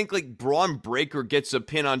kind of think like Braun Breaker gets a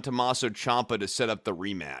pin on Tommaso Ciampa to set up the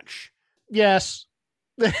rematch. Yes.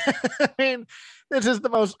 I mean, this is the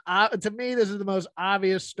most, to me, this is the most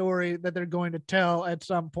obvious story that they're going to tell at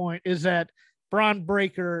some point is that Braun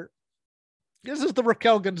Breaker, this is the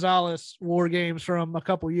Raquel Gonzalez War Games from a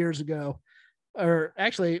couple years ago. Or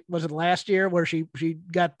actually, was it last year where she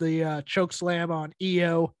got the choke slam on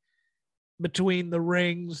Io between the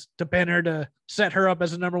rings to pin her to set her up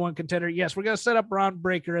as a number one contender? Yes, we're going to set up Braun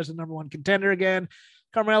Breaker as a number one contender again.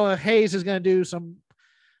 Carmelo Hayes is going to do some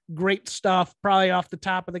great stuff, probably off the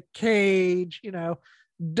top of the cage. You know,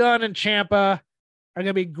 Dunn and Ciampa are going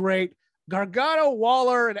to be great. Gargano,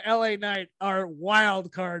 Waller, and LA Knight are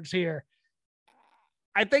wild cards here.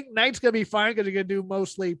 I think Knight's going to be fine because you're going to do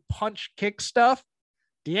mostly punch kick stuff.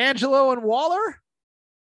 D'Angelo and Waller,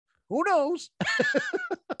 who knows?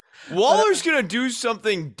 Waller's going to do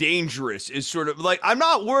something dangerous is sort of like, I'm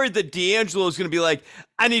not worried that D'Angelo is going to be like,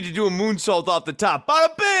 I need to do a moonsault off the top.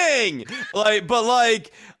 Bada bing!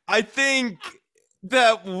 I think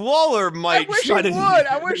that Waller might try to.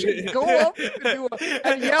 I wish he'd go up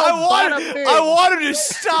and yell, bada bing. I want him to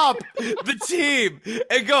stop the team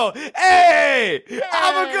and go, hey,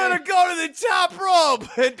 I'm going to go to the top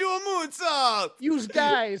rope and do a moonsault. Use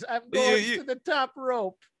guys. I'm going to the top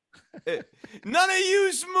rope. None of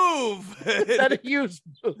yous move. None of yous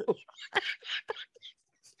move.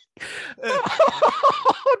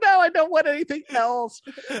 Oh, no, I don't want anything else.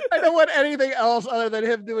 I don't want anything else other than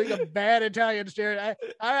him doing a bad Italian stare.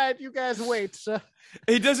 All right, you guys wait.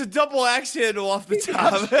 He does a double axe handle off the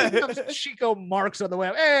top. He becomes Chico Marx on the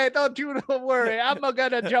way. Hey, don't worry. I'm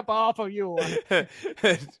going to jump off of you.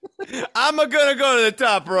 I'm going to go to the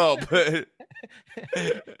top rope.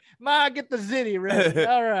 Ma, get the zitty ready.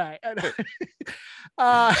 All right.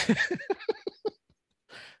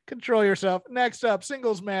 Control yourself. Next up,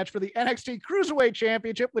 singles match for the NXT Cruiserweight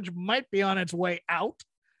Championship, which might be on its way out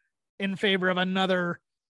in favor of another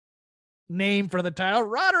name for the title.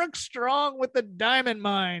 Roderick Strong with the Diamond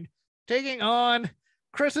Mine taking on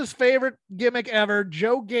Chris's favorite gimmick ever,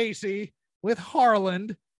 Joe Gacy with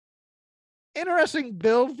Harland. Interesting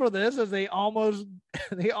build for this as they almost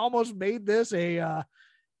made this a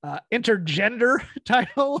intergender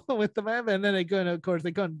title with the man, and then they couldn't.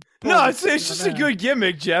 No, it's just a good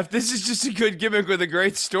gimmick, Jeff. This is just a good gimmick with a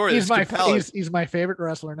great story. He's my favorite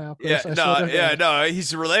wrestler now. Chris. No,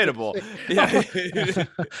 he's relatable. Yeah.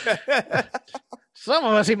 Some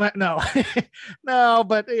of us he might no,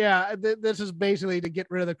 but yeah, this is basically to get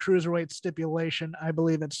rid of the cruiserweight stipulation, I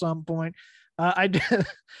believe, at some point. I did.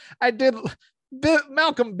 I did.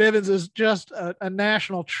 Malcolm Bivens is just a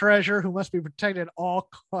national treasure who must be protected at all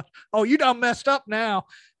costs. Oh, you done messed up now.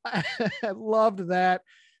 I loved that.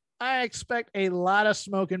 I expect a lot of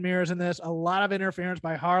smoke and mirrors in this, a lot of interference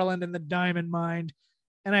by Harland and the Diamond Mind,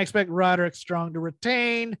 and I expect Roderick Strong to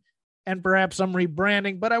retain and perhaps some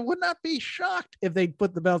rebranding, but I would not be shocked if they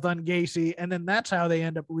put the belt on Gacy, and then that's how they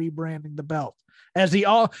end up rebranding the belt as the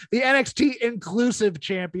NXT Inclusive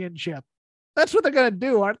Championship. That's what they're going to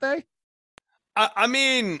do, aren't they? I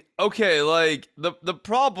mean, okay, like the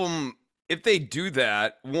problem, if they do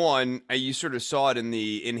that, one, you sort of saw it in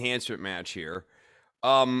the enhancement match here.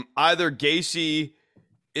 Either Gacy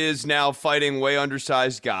is now fighting way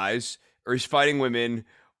undersized guys, or he's fighting women,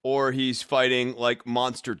 or he's fighting like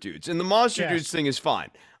monster dudes. And the monster dudes thing is fine.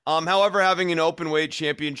 However, having an open weight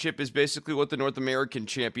championship is basically what the North American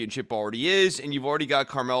Championship already is, and you've already got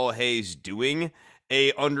Carmelo Hayes doing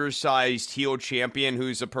a undersized heel champion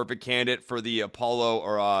who's a perfect candidate for the Apollo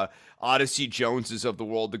or Odyssey Joneses of the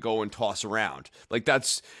world to go and toss around. Like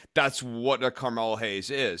that's what a Carmelo Hayes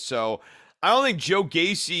is. So I don't think Joe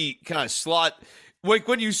Gacy kind of slot, like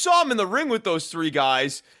when you saw him in the ring with those three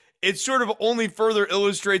guys, it sort of only further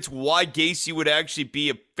illustrates why Gacy would actually be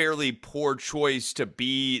a fairly poor choice to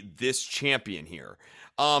be this champion here.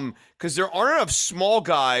 Because there aren't enough small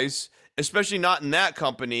guys, especially not in that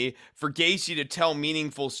company, for Gacy to tell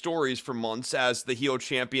meaningful stories for months as the heel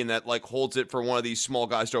champion that like holds it for one of these small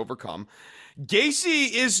guys to overcome.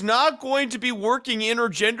 Gacy is not going to be working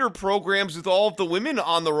intergender programs with all of the women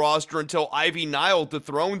on the roster until Ivy Nile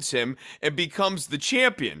dethrones him and becomes the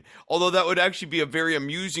champion. Although that would actually be a very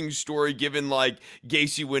amusing story given like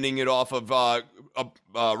Gacy winning it off of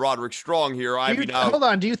Roderick Strong here. Hold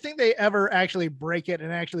on. Do you think they ever actually break it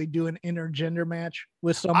and actually do an intergender match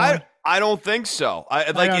with someone? I don't think so.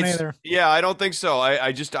 I don't either. Yeah, I don't think so.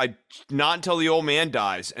 I not until the old man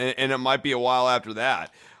dies, and it might be a while after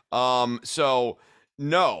that. So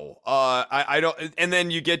no, I don't. And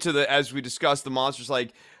then you get to as we discussed, the monsters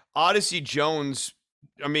like Odyssey Jones.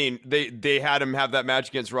 I mean, they had him have that match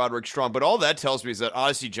against Roderick Strong, but all that tells me is that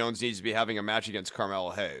Odyssey Jones needs to be having a match against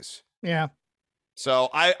Carmelo Hayes. Yeah. So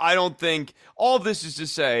I don't think all of this is to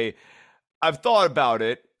say, I've thought about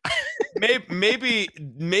it. Maybe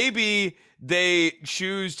they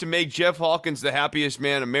choose to make Jeff Hawkins the happiest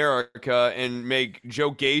man in America and make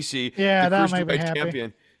Joe Gacy the Cruiserweight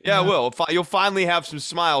champion. Yeah, it will. You'll finally have some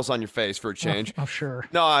smiles on your face for a change. Oh, sure.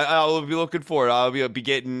 No, I'll be looking for it. I'll be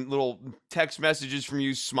getting little text messages from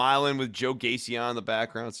you smiling with Joe Gacy on in the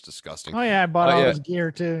background. It's disgusting. Oh, yeah, I bought all his gear,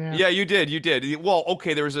 too. Yeah, you did. Well,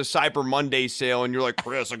 okay, there was a Cyber Monday sale, and you're like,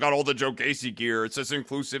 Chris, I got all the Joe Gacy gear. It says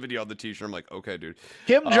inclusivity on the t-shirt. I'm like, okay, dude.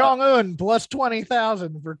 Kim Jong-un plus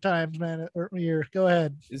 20,000 for times, man, year. Go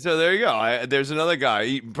ahead. So there you go. There's another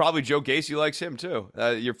guy. Probably Joe Gacy likes him, too.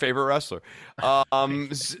 Your favorite wrestler.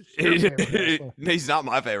 He's not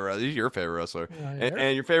my favorite wrestler. He's your favorite wrestler.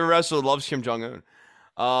 And your favorite wrestler loves Kim Jong-un.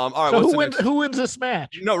 All right. So who wins this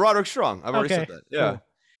match? No, Roderick Strong. I've already said that. Yeah. Cool.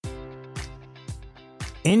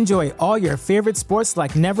 Enjoy all your favorite sports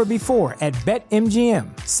like never before at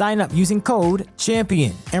BetMGM. Sign up using code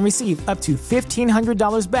CHAMPION and receive up to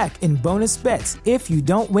 $1,500 back in bonus bets if you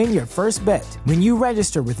don't win your first bet. When you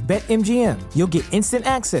register with BetMGM, you'll get instant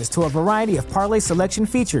access to a variety of parlay selection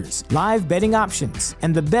features, live betting options,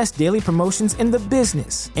 and the best daily promotions in the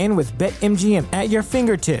business. And with BetMGM at your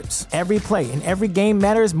fingertips, every play and every game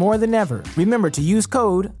matters more than ever. Remember to use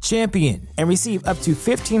code CHAMPION and receive up to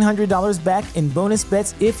 $1,500 back in bonus bets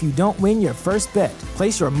if you don't win your first bet.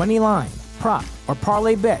 Place your money line, prop, or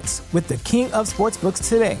parlay bets with the king of sportsbooks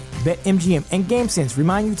today. BetMGM and GameSense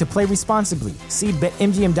remind you to play responsibly. See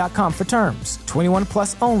BetMGM.com for terms. 21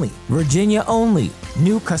 plus only. Virginia only.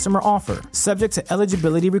 New customer offer. Subject to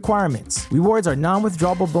eligibility requirements. Rewards are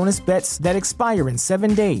non-withdrawable bonus bets that expire in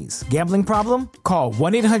 7 days. Gambling problem? Call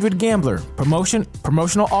 1-800-GAMBLER.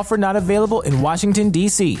 Promotional offer not available in Washington,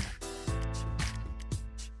 D.C.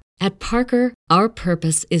 At Parker, our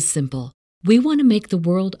purpose is simple. We want to make the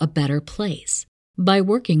world a better place by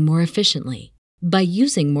working more efficiently, by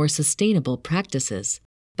using more sustainable practices,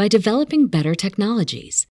 by developing better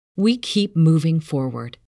technologies. We keep moving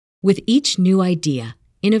forward. With each new idea,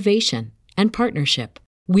 innovation, and partnership,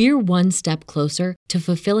 we're one step closer to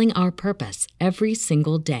fulfilling our purpose every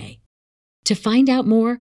single day. To find out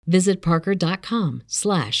more, visit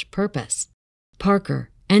parker.com/purpose.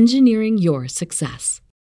 Parker, engineering your success.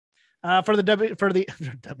 For the WWE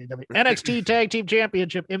NXT Tag Team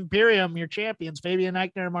Championship, Imperium, your champions, Fabian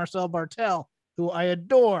Eichner and Marcel Bartel, who I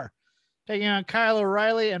adore, taking on Kyle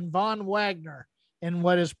O'Reilly and Von Wagner in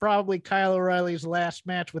what is probably Kyle O'Reilly's last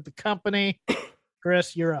match with the company.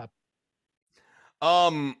 Chris, you're up.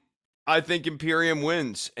 I think Imperium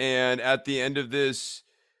wins, and at the end of this,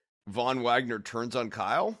 Von Wagner turns on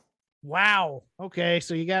Kyle. Wow. Okay,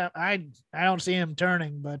 so you got I don't see him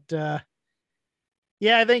turning, but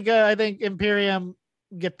yeah, I think Imperium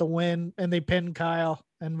get the win and they pin Kyle,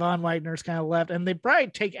 and Von Wagner's kind of left, and they probably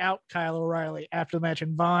take out Kyle O'Reilly after the match,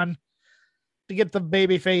 and Von, to get the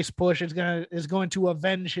babyface push, is going to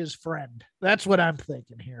avenge his friend. That's what I'm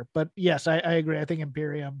thinking here. But yes, I agree. I think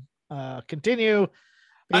Imperium continue.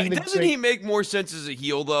 Doesn't he make more sense as a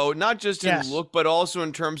heel, though? Not just in look, but also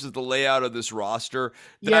in terms of the layout of this roster.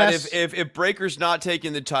 That if Breaker's not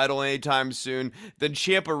taking the title anytime soon, then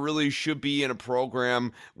Ciampa really should be in a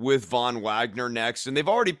program with Von Wagner next. And they've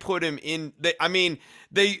already put him in.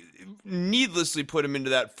 They needlessly put him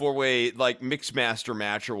into that 4-way like Mixmaster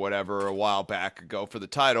match or whatever a while back ago for the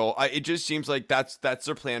title. It just seems like that's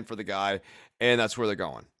their plan for the guy, and that's where they're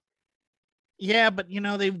going. Yeah, but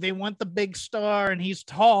they want the big star, and he's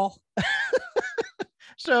tall.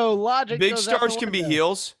 So logic. Big stars can be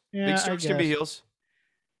heels. Yeah, big stars can be heels.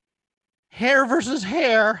 Hair versus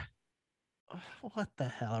hair. What the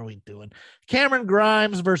hell are we doing? Cameron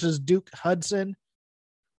Grimes versus Duke Hudson.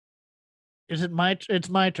 Is it my? It's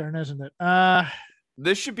my turn, isn't it?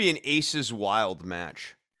 This should be an Aces Wild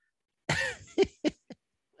match.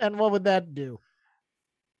 And what would that do?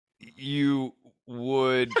 You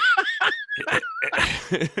would.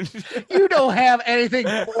 You don't have anything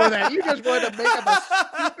for that. You just want to make up a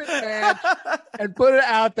stupid match and put it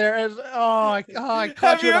out there as I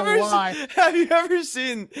caught you in a lie. Have you ever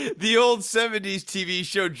seen the old 70s TV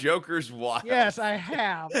show Joker's Wild? Yes, I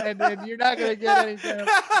have. And you're not going to get any kind of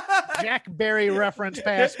Jack Barry reference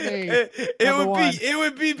past me. It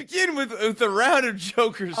would begin with a round of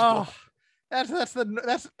Joker's Wild. That's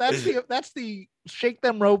the shake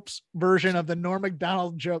them ropes version of the Norm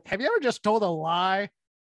Macdonald joke. Have you ever just told a lie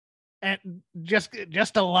and just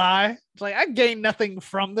a lie? It's like, I gained nothing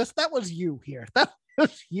from this. That was you here. That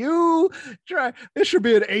was you. This should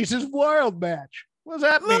be an Aces Wild match. What does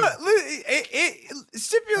that mean?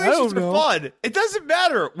 Stipulations are fun. It doesn't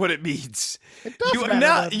matter what it means. It does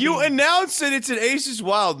matter. You announce that it's an Aces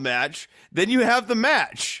Wild match, then you have the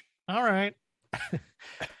match. All right.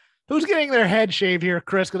 Who's getting their head shaved here,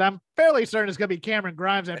 Chris? Because I'm fairly certain it's going to be Cameron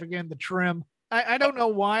Grimes after getting the trim. I don't know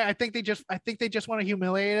why. I think they just want to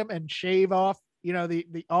humiliate him and shave off,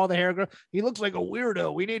 the all the hair growth. He looks like a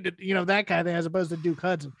weirdo. We need to, that kind of thing, as opposed to Duke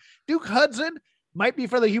Hudson. Duke Hudson might be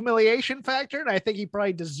for the humiliation factor, and I think he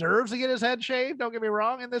probably deserves to get his head shaved. Don't get me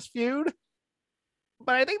wrong in this feud.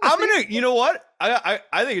 But I think you know what? I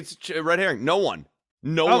think it's a red herring. No one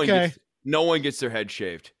gets their head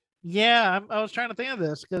shaved. Yeah, I was trying to think of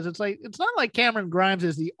this because it's not like Cameron Grimes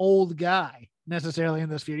is the old guy necessarily in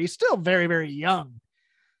this feud. He's still very, very young.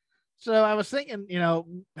 So I was thinking, you know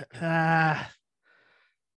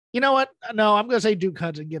what? No, I'm going to say Duke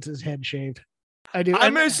Hudson gets his head shaved. I do.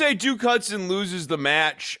 I'm going to say Duke Hudson loses the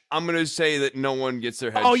match. I'm going to say that no one gets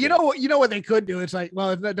their head shaved. You know what they could do? It's like,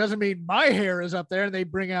 well, that doesn't mean my hair is up there. And they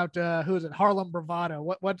bring out, who is it? Harlem Bravado.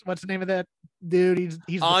 What's the name of that dude?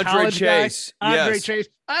 He's Andre Chase. Andre Chase.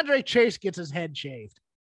 Andre Chase gets his head shaved.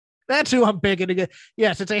 That's who I'm picking to get.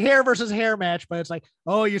 Yes, it's a hair versus hair match, but it's like,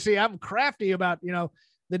 oh, you see, I'm crafty about, the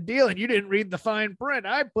deal, and you didn't read the fine print.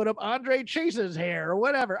 I put up Andre Chase's hair or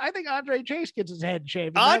whatever. I think Andre Chase gets his head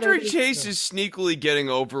shaved. Andre Chase is sneakily getting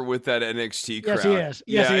over with that NXT crowd. Yes, he is.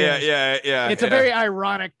 Yes, he is. Yeah. It's a very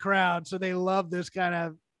ironic crowd, so they love this kind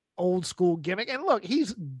of old school gimmick. And look,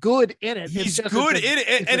 he's good in it. He's good in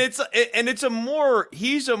it, and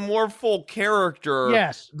he's a more full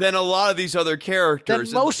character than a lot of these other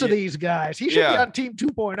characters. Than most of these guys. He should be on Team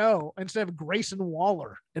 2.0 instead of Grayson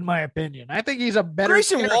Waller, in my opinion. I think he's a better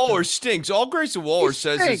Grayson character. Waller stinks. All Grayson Waller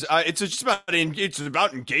says is it's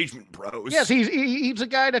about engagement, bros. Yes, he's a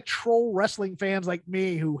guy to troll wrestling fans like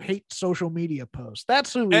me who hate social media posts.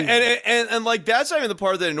 That's who he is. And like that's not even the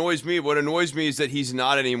part that annoys me. What annoys me is that he's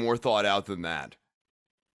not any more thought out than that.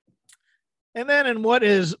 And then in what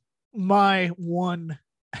is my one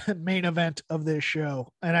main event of this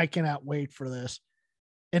show, and I cannot wait for this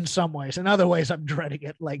in some ways. In other ways, I'm dreading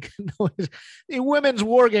it. Like the women's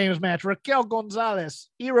War Games match, Raquel Gonzalez,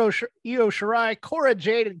 Io Shirai, Cora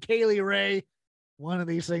Jade, and Kaylee Ray. One of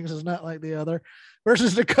these things is not like the other.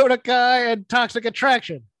 Versus Dakota Kai and Toxic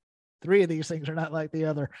Attraction. Three of these things are not like the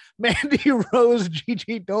other. Mandy Rose,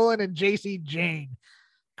 Gigi Dolan, and JC Jane.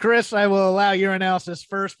 Chris, I will allow your analysis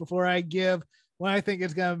first before I give what I think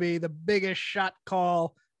is going to be the biggest shot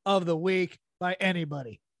call of the week by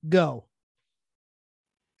anybody. Go.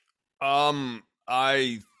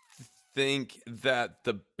 I think that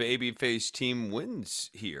the babyface team wins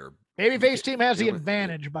here. Babyface team has the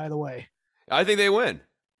advantage, by the way. I think they win.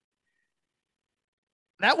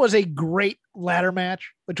 That was a great ladder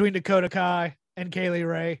match between Dakota Kai and Kaylee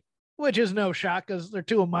Ray, which is no shock because they're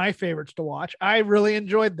two of my favorites to watch. I really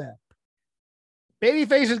enjoyed that.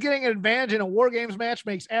 Babyface is getting an advantage in a War Games match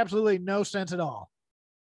makes absolutely no sense at all.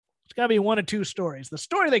 It's got to be one of two stories. The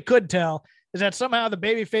story they could tell is that somehow the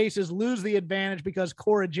babyfaces lose the advantage because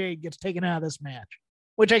Cora Jade gets taken out of this match,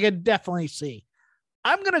 which I could definitely see.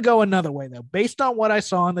 I'm going to go another way, though, based on what I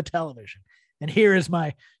saw on the television. And here's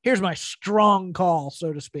my strong call,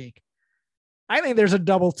 so to speak. I think there's a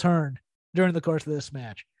double turn during the course of this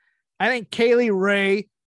match. I think Kaylee Ray,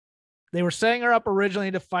 they were setting her up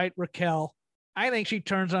originally to fight Raquel. I think she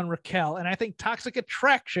turns on Raquel. And I think Toxic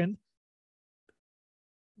Attraction,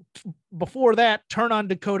 before that, turn on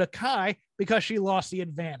Dakota Kai because she lost the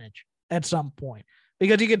advantage at some point.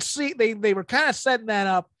 Because you could see they were kind of setting that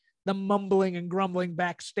up, the mumbling and grumbling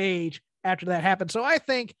backstage after that happened. So I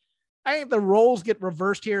think the roles get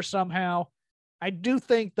reversed here somehow. I do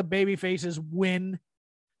think the baby faces win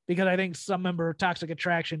because I think some member of Toxic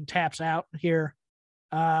Attraction taps out here.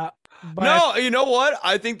 But no, you know what?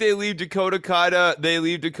 I think they leave Dakota Kai to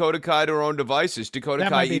her own devices. Dakota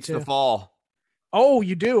Kai eats the fall. Oh,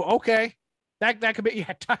 you do? Okay. That could be,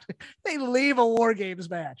 yeah. They leave a War Games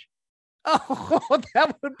match. Oh,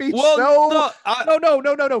 that would be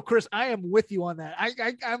no, Chris, I am with you on that.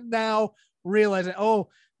 I'm now realizing,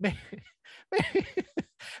 maybe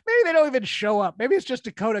they don't even show up. Maybe it's just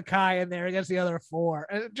Dakota Kai in there against the other four.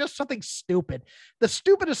 Just something stupid. The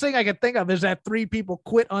stupidest thing I can think of is that 3 people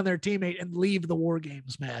quit on their teammate and leave the War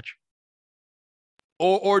Games match.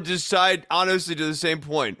 Or decide, honestly, to the same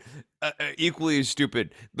point, equally as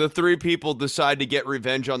stupid, the 3 people decide to get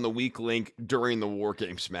revenge on the weak link during the War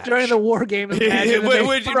Games match. During the War Games match. And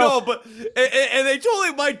they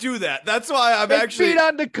totally might do that. That's why they beat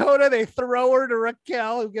on Dakota, they throw her to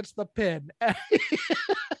Raquel, who gets the pin.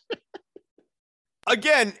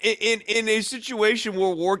 Again, in a situation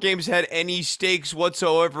where War Games had any stakes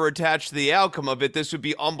whatsoever attached to the outcome of it, this would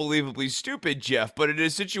be unbelievably stupid, Jeff. But in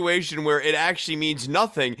a situation where it actually means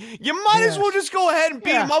nothing, you might as well just go ahead and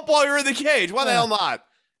beat him up while you're in the cage. Why the hell not?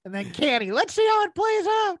 And then Canny, let's see how it plays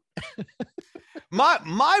out.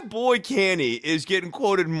 My boy Canny is getting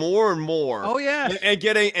quoted more and more. Oh yeah,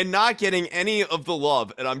 and not getting any of the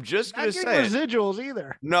love. And I'm just gonna say residuals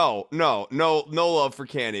either. No love for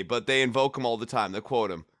Canny, but they invoke him all the time. They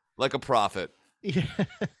quote him like a prophet. Yeah.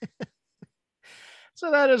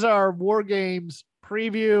 So that is our War Games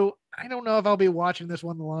preview. I don't know if I'll be watching this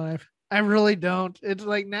one live. I really don't. It's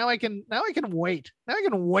like now I can wait. Now I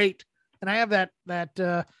can wait, and I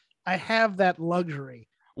have that luxury.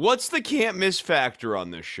 What's the can't miss factor on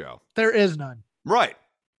this show? There is none. Right.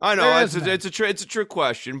 I know it's a trick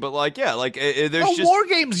question, but there's just War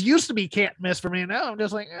Games used to be can't miss for me. Now I'm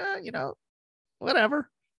just like, whatever.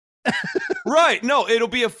 Right. No, it'll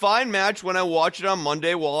be a fine match when I watch it on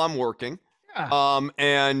Monday while I'm working. Yeah.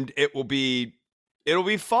 And it'll be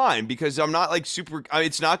fine because I'm not like super.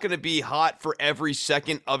 It's not going to be hot for every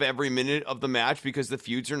second of every minute of the match because the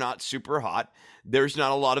feuds are not super hot. There's not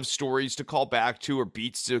a lot of stories to call back to or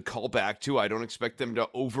beats to call back to. I don't expect them to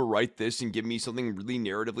overwrite this and give me something really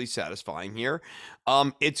narratively satisfying here.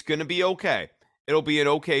 It's going to be okay. It'll be an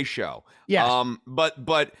okay show. Yeah.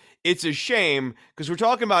 But it's a shame because we're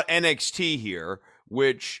talking about NXT here,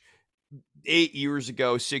 which 6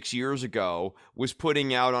 years ago was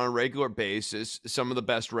putting out on a regular basis some of the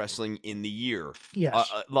best wrestling in the year.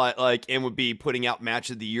 Yes. And would be putting out match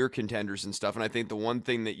of the year contenders and stuff. And I think the one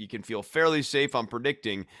thing that you can feel fairly safe on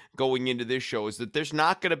predicting going into this show is that there's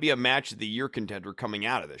not going to be a match of the year contender coming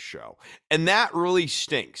out of this show. And that really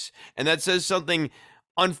stinks. And that says something,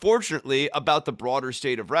 unfortunately, about the broader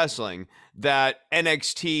state of wrestling, that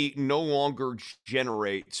NXT no longer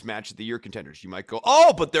generates match of the year contenders. You might go,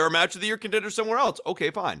 but they're a match of the year contender somewhere else.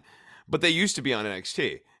 Okay, fine. But they used to be on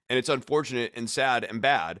NXT. And it's unfortunate and sad and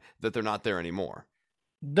bad that they're not there anymore.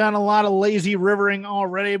 Done a lot of lazy rivering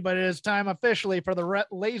already, but it is time officially for the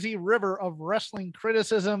lazy river of wrestling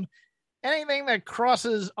criticism. Anything that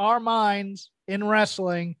crosses our minds in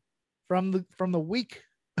wrestling from the week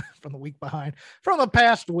from the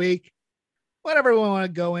past week, whatever we want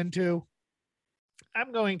to go into.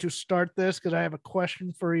 I'm going to start this because I have a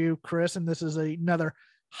question for you, Chris, and this is another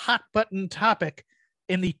hot button topic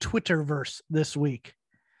in the Twitterverse this week.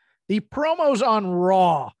 The promos on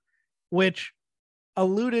Raw, which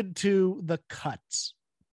alluded to the cuts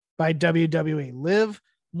by WWE. Liv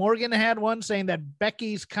Morgan had one saying that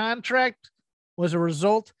Becky's contract was a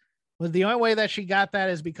result. The only way that she got that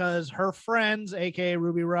is because her friends, aka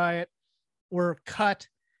Ruby Riott, were cut.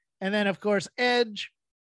 And then, of course, Edge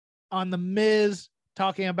on The Miz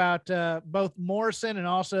talking about both Morrison and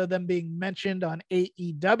also them being mentioned on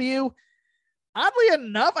AEW. Oddly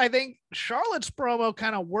enough, I think Charlotte's promo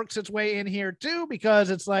kind of works its way in here too, because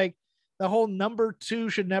it's like the whole number two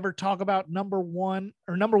should never talk about number one,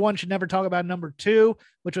 or number one should never talk about number two,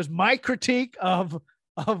 which was my critique of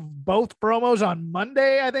both promos on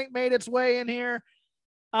Monday, I think made its way in here.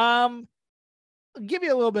 I'll give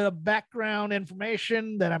you a little bit of background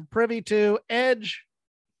information that I'm privy to. Edge's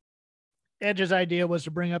idea was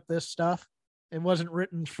to bring up this stuff. It wasn't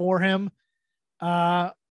written for him.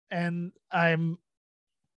 And I'm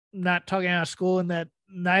not talking out of school in that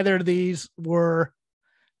neither of these were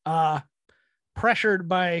pressured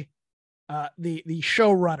by the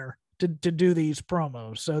showrunner to do these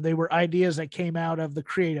promos. So they were ideas that came out of the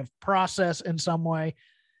creative process in some way.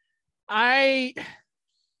 I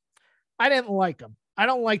didn't like them. I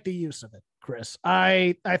don't like the use of it, Chris.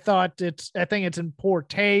 I think it's in poor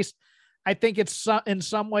taste. I think it's in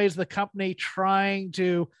some ways the company trying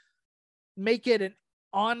to make it an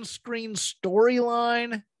on-screen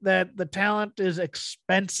storyline that the talent is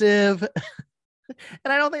expensive.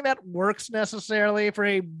 And I don't think that works necessarily for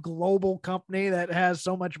a global company that has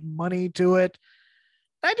so much money to it.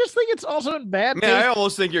 I just think it's also in bad taste. I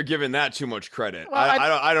almost think you're giving that too much credit. Well,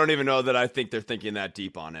 I don't even know that I think they're thinking that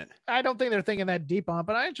deep on it. I don't think they're thinking that deep on it,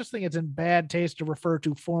 but I just think it's in bad taste to refer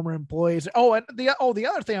to former employees. Oh, and the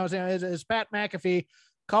other thing I was saying is Pat McAfee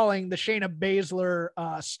calling the Shayna Baszler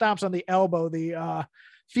stomps on the elbow the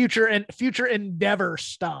future endeavor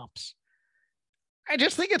stomps. I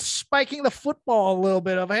just think it's spiking the football a little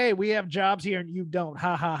bit of, hey, we have jobs here and you don't.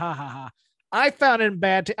 Ha ha ha ha ha. I found it in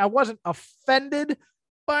bad taste. I wasn't offended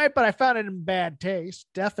by it, but I found it in bad taste,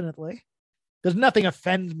 definitely. Because nothing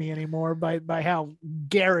offends me anymore by how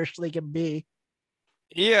garish they can be.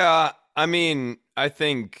 Yeah, I mean, I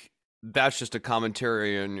think that's just a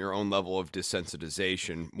commentary on your own level of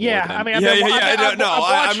desensitization. Yeah, than, I mean,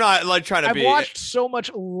 I'm not like trying to be. I've watched so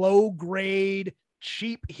much low grade,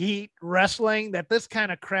 cheap heat wrestling that this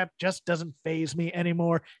kind of crap just doesn't faze me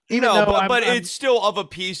anymore. But it's still of a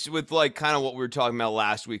piece with like kind of what we were talking about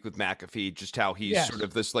last week with McAfee, just how he's sort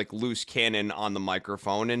of this like loose cannon on the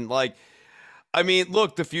microphone. And like, I mean,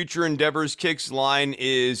 look, the future endeavors kicks line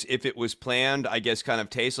is, if it was planned, I guess kind of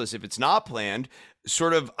tasteless. If it's not planned,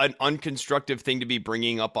 sort of an unconstructive thing to be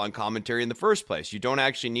bringing up on commentary in the first place. You don't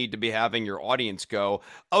actually need to be having your audience go,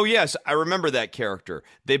 oh yes, I remember that character.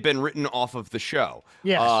 They've been written off of the show.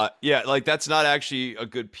 Yes. Like that's not actually a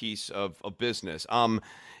good piece of business.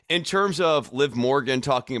 In terms of Liv Morgan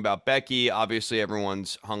talking about Becky, obviously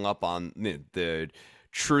everyone's hung up on the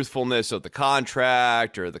truthfulness of the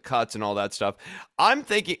contract or the cuts and all that stuff. I'm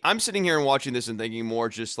sitting here and watching this and thinking more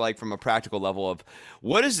just like from a practical level of,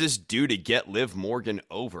 what does this do to get Liv Morgan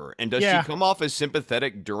over? And does she come off as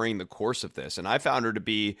sympathetic during the course of this? And I found her to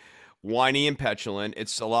be whiny and petulant.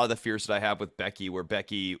 It's a lot of the fears that I have with Becky, where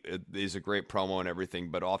Becky is a great promo and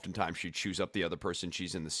everything, but oftentimes she chews up the other person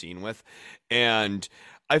she's in the scene with. And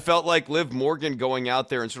I felt like Liv Morgan going out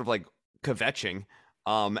there and sort of like kvetching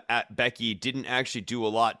at Becky didn't actually do a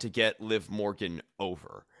lot to get Liv Morgan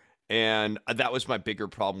over. And that was my bigger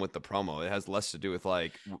problem with the promo. It has less to do with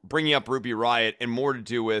like bringing up Ruby Riott and more to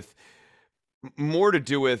do with,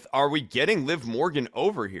 are we getting Liv Morgan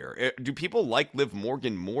over here? Do people like Liv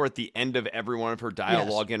Morgan more at the end of every one of her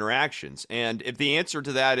dialogue interactions? And if the answer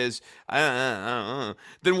to that is, then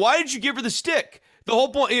why did you give her the stick? The whole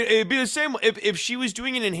point, it'd be the same if she was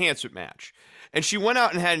doing an enhancement match. And she went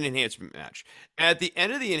out and had an enhancement match. At the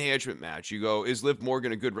end of the enhancement match, you go, is Liv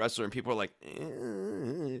Morgan a good wrestler? And people are like,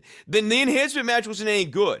 then the enhancement match wasn't any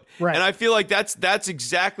good. Right. And I feel like that's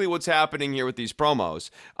exactly what's happening here with these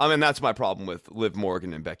promos. And that's my problem with Liv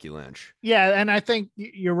Morgan and Becky Lynch. Yeah, and I think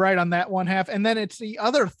you're right on that one half. And then it's the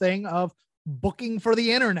other thing of booking for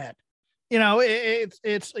the internet.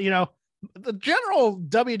 It's the general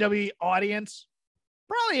WWE audience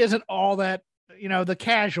probably isn't all that, the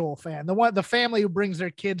casual fan, the family who brings their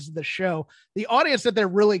kids to the show, the audience that they're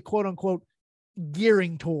really quote unquote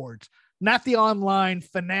gearing towards, not the online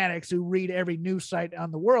fanatics who read every news site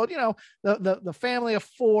on the world. The family of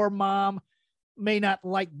four, mom may not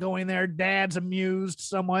like going there. Dad's amused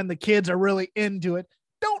someone. The kids are really into it.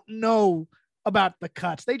 Don't know about the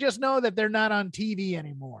cuts. They just know that they're not on TV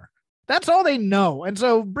anymore. That's all they know. And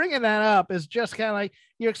so bringing that up is just kind of like,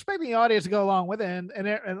 you're expecting the audience to go along with it.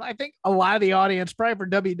 And I think a lot of the audience, probably for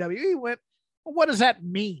WWE, went, well, what does that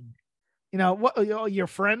mean? Your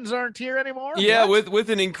friends aren't here anymore? Yeah, with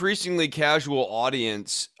an increasingly casual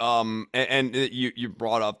audience, and you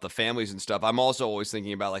brought up the families and stuff. I'm also always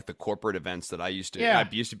thinking about like the corporate events that I used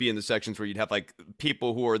to be in the sections where you'd have like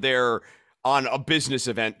people who are there on a business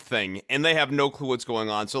event thing, and they have no clue what's going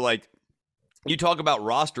on. So, like, you talk about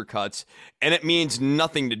roster cuts, and it means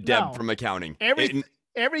nothing to Deb from accounting.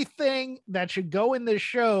 Everything that should go in this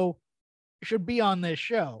show should be on this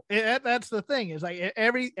show. That's the thing, is like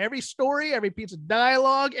every story, every piece of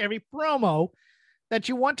dialogue, every promo that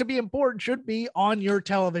you want to be important should be on your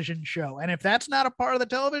television show. And if that's not a part of the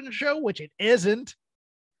television show, which it isn't,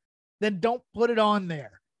 then don't put it on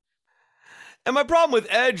there. And my problem with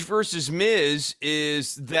Edge versus Miz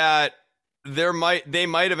is that they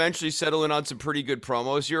might eventually settle in on some pretty good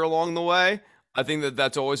promos here along the way. I think that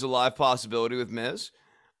that's always a live possibility with Miz.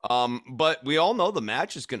 But we all know the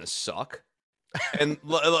match is going to suck. And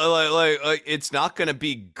like it's not going to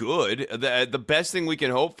be good. The best thing we can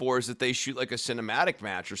hope for is that they shoot like a cinematic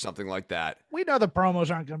match or something like that. We know the promos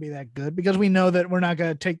aren't going to be that good because we know that we're not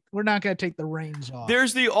going to take the reins off.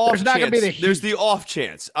 There's the off chance. Not going to be the heat. There's the off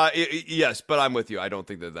chance. Yes, but I'm with you. I don't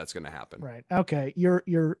think that that's going to happen. Right. Okay. Your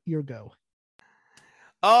go.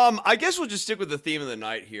 I guess we'll just stick with the theme of the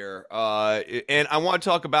night here. And I want to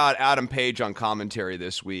talk about Adam Page on commentary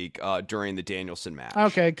this week during the Danielson match.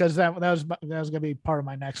 Okay, because that was going to be part of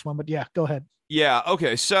my next one. But yeah, go ahead. Yeah.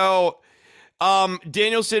 Okay. So,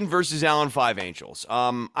 Danielson versus Allen Five Angels.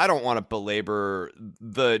 I don't want to belabor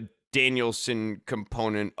the Danielson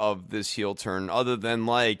component of this heel turn, other than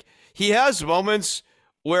like he has moments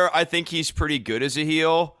where I think he's pretty good as a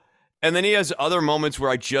heel, and then he has other moments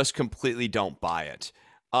where I just completely don't buy it.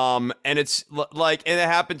 And it's like, and it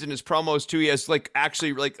happens in his promos too. He has like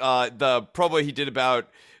actually like the promo he did about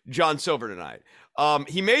John Silver tonight.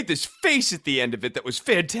 He made this face at the end of it that was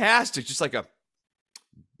fantastic, just like a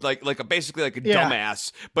basically like a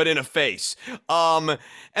dumbass, but in a face. And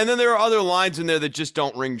then there are other lines in there that just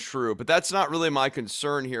don't ring true. But that's not really my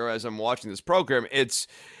concern here as I'm watching this program. It's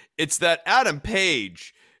that Adam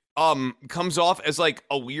Page comes off as like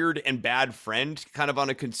a weird and bad friend kind of on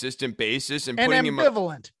a consistent basis and putting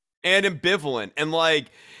ambivalent. And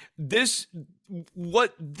like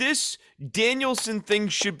what this Danielson thing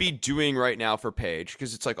should be doing right now for Page,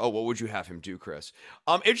 because it's like, oh, what would you have him do, Chris?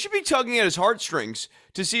 It should be tugging at his heartstrings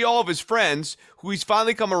to see all of his friends who he's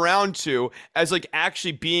finally come around to as like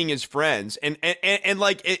actually being his friends. And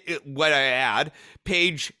what I add,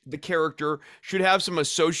 Page, the character, should have some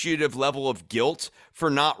associative level of guilt for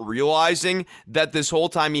not realizing that this whole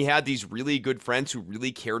time he had these really good friends who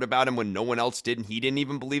really cared about him when no one else did, and he didn't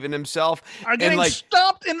even believe in himself. Are getting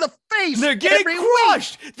stomped in the face. They're getting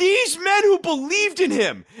crushed. These men who believed in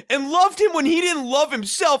him and loved him when he didn't love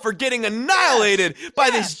himself are getting annihilated by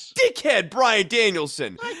this dickhead Bryan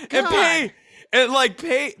Danielson.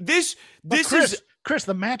 Chris,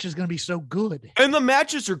 the match is going to be so good. And the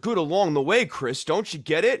matches are good along the way, Chris. Don't you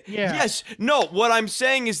get it? Yeah. Yes. No, what I'm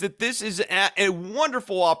saying is that this is a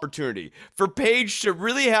wonderful opportunity for Page to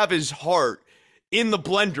really have his heart in the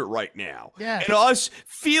blender right now. Yes. And us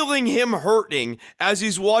feeling him hurting as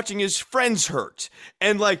he's watching his friends hurt.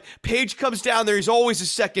 And like Page comes down there, he's always a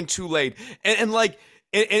second too late. And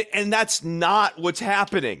that's not what's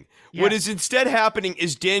happening. Yes. What is instead happening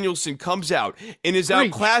is Danielson comes out and is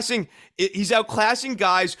outclassing. He's outclassing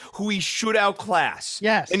guys who he should outclass.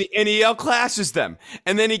 Yes. And he outclasses them.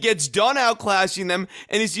 And then he gets done outclassing them.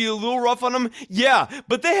 And is he a little rough on them? Yeah.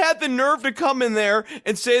 But they had the nerve to come in there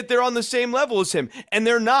and say that they're on the same level as him. And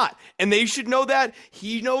they're not. And they should know that.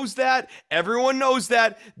 He knows that. Everyone knows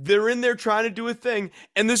that. They're in there trying to do a thing.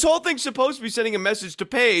 And this whole thing's supposed to be sending a message to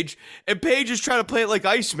Page. And Page is trying to play it like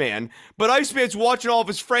Iceman. But Iceman's watching all of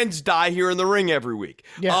his friends die here in the ring every week.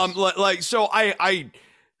 Yes. So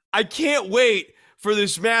I can't wait for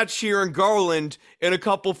this match here in Garland in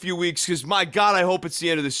a few weeks, because my God, I hope it's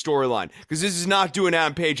the end of this storyline, because this is not doing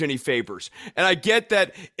Adam Page any favors. And I get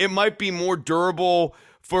that it might be more durable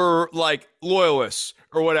for like loyalists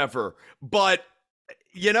or whatever, but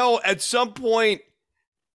you know, at some point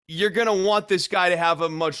you're going to want this guy to have a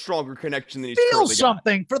much stronger connection than he's currently got. Feel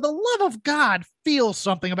something. For the love of God, feel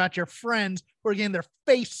something about your friends who are getting their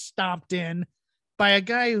face stomped in by a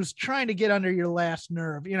guy who's trying to get under your last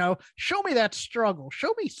nerve. You know, show me that struggle.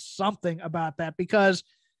 Show me something about that, because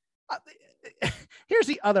here's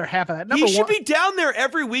the other half of that. He should be down there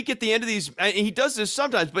every week at the end of these. He does this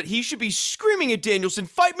sometimes, but he should be screaming at Danielson,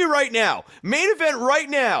 fight me right now. Main event right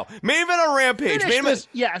now. Main event on Rampage.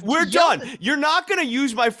 We're done. You're not going to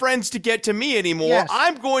use my friends to get to me anymore. Yes.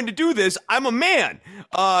 I'm going to do this. I'm a man.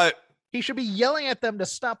 He should be yelling at them to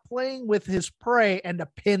stop playing with his prey and to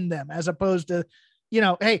pin them, as opposed to, you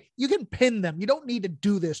know, hey, you can pin them. You don't need to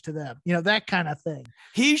do this to them. You know, that kind of thing.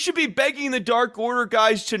 He should be begging the Dark Order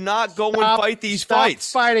guys to not go and fight these fights.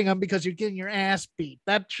 Stop fighting them because you're getting your ass beat.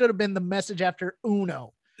 That should have been the message after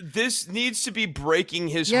Uno. this needs to be breaking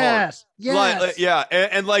his Yes, heart. yes. Yeah,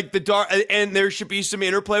 and like the dark, and there should be some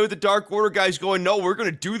interplay with the Dark Order guys going, no, we're going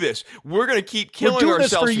to do this. We're going to keep killing doing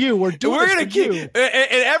ourselves. this for you. We're doing this gonna for keep, you.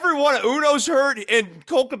 And everyone, Uno's hurt, and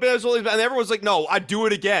Colt Cabana's only, and everyone's like, no, I do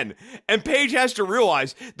it again. And Paige has to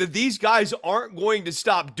realize that these guys aren't going to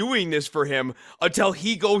stop doing this for him until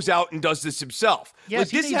he goes out and does this himself.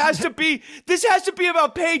 Yes, like, this has to be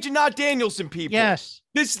about Paige and not Danielson, people. Yes.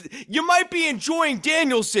 You might be enjoying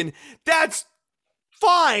Danielson. That's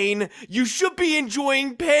fine. You should be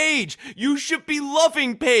enjoying Paige. You should be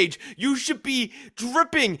loving Paige. You should be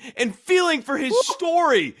dripping and feeling for his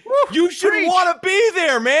story. You should want to be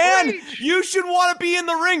there, man. You should want to be in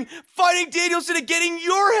the ring fighting Danielson and getting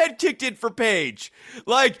your head kicked in for Paige.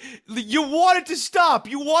 Like, you want it to stop.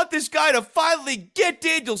 You want this guy to finally get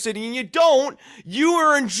Danielson, and you don't. You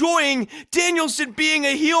are enjoying Danielson being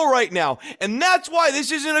a heel right now. And that's why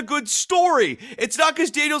this isn't a good story. It's not because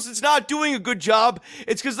Danielson's not doing a good job.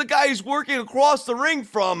 It's because the guy he's working across the ring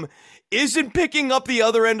from isn't picking up the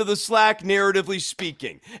other end of the slack, narratively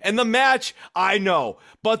speaking. And the match, I know,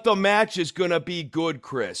 but the match is going to be good,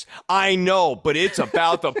 Chris. I know, but it's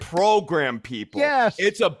about the program, people. Yes.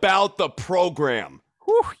 It's about the program.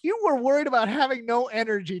 Whew, you were worried about having no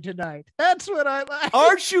energy tonight. That's what I like.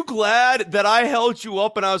 Aren't you glad that I held you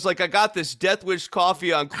up and I was like, I got this Death Wish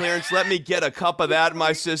coffee on clearance. Let me get a cup of that in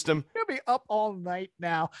my system. You'll be up all night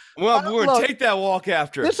now. Well, we're going to take that walk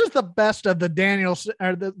after. This is the best of the Daniels,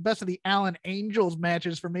 or the best of the Allen Angels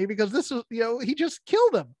matches for me, because this is, he just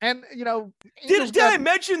killed him. And, did I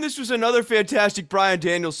mention this was another fantastic Bryan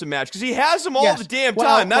Danielson match? Because he has them all the damn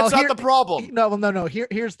time. That's not the problem. No.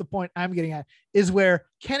 Here's the point I'm getting at, is where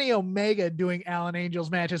Kenny Omega doing Allen Angels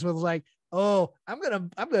matches was like, oh, I'm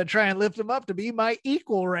gonna try and lift him up to be my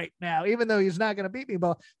equal right now, even though he's not gonna beat me.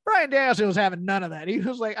 But Bryan Danielson was having none of that. He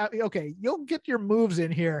was like, okay, you'll get your moves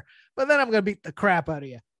in here, but then I'm gonna beat the crap out of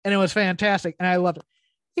you. And it was fantastic, and I loved it.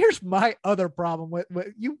 Here's my other problem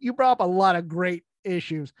with you brought up a lot of great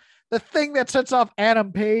issues. The thing that sets off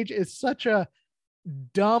Adam Page is such a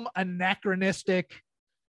dumb, anachronistic.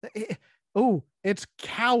 It's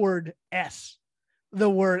coward-esque, the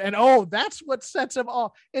word. And that's what sets him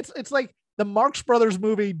off. It's like the Marx Brothers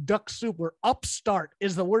movie Duck Soup, where upstart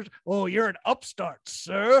is the word. Oh, you're an upstart,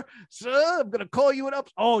 sir. I'm going to call you an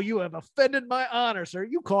upstart. Oh, you have offended my honor, sir.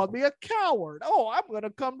 You called me a coward. Oh, I'm going to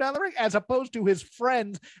come down the ring, as opposed to his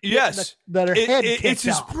friends. Yes. That are head kicked it's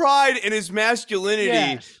his off. pride and his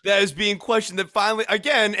masculinity that is being questioned, that finally,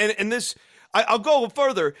 again, and this, I'll go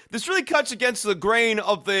further. This really cuts against the grain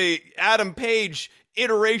of the Adam Page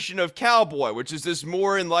iteration of cowboy, which is this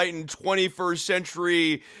more enlightened 21st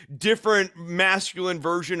century, different masculine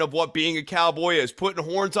version of what being a cowboy is, putting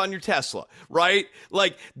horns on your Tesla, right?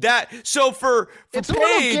 Like that. So for it's Page, a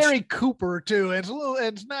little Gary Cooper too.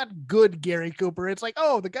 It's not good Gary Cooper. It's like,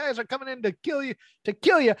 oh, the guys are coming in to kill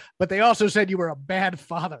you, but they also said you were a bad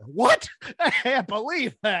father. What? I can't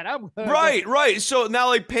believe that. Right. So now,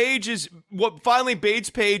 like, Page is what finally Bates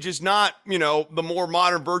Page is not, the more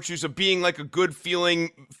modern virtues of being like a good feeling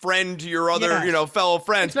friend to your other, fellow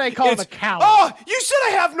friends. They call him a coward. Oh, you said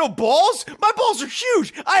I have no balls? My balls are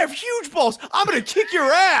huge. I have huge balls. I'm going to kick your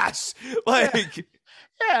ass. Like,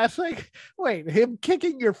 yeah, it's like, wait, him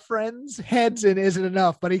kicking your friends' heads in isn't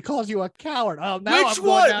enough, but he calls you a coward. Oh, now Which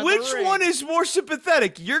one is more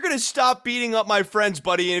sympathetic? You're going to stop beating up my friends,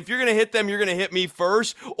 buddy, and if you're going to hit them, you're going to hit me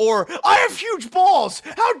first, or I have huge balls.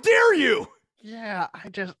 How dare you? Yeah,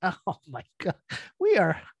 oh my God.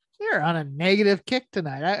 We're on a negative kick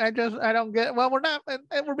tonight. I don't get, well,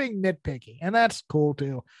 we're being nitpicky, and that's cool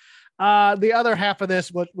too. The other half of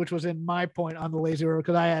this, which was in my point on the lazy river,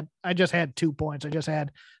 because I just had 2 points. I just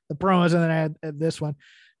had the promos, and then I had this one.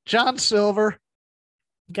 John Silver,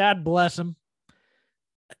 God bless him.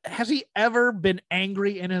 Has he ever been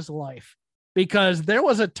angry in his life? Because there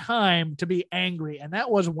was a time to be angry, and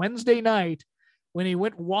that was Wednesday night when he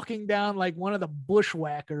went walking down like one of the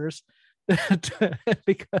bushwhackers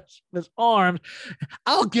because of his arms.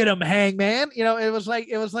 I'll get him, Hangman. It was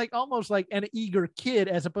like almost like an eager kid,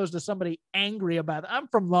 as opposed to somebody angry about it. I'm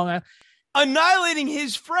from Long Island. Annihilating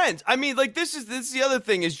his friends. I mean, like, this is the other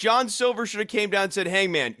thing, is John Silver should have came down and said,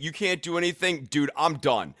 Hangman, you can't do anything. Dude, I'm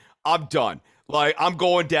done. Like, I'm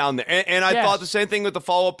going down there. And I thought the same thing with the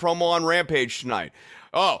follow-up promo on Rampage tonight.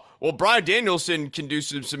 Oh, well, Bryan Danielson can do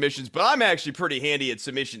some submissions, but I'm actually pretty handy at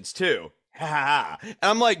submissions too. And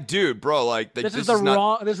I'm like, dude, bro, like, this is the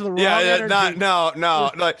wrong energy.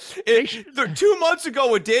 No. Like, 2 months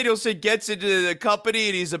ago when Danielson gets into the company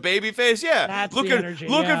and he's a babyface, that's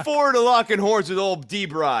looking forward to locking horns with old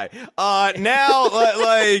D-Bry. Now,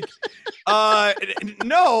 like,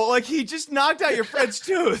 No, like he just knocked out your friend's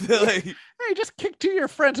tooth. Like, Hey, just kick to your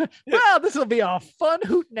friends. Well, this will be a fun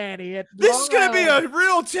hootenanny. This is going to be a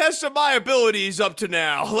real test of my abilities up to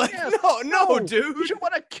now. Like, Yes. no, dude. You should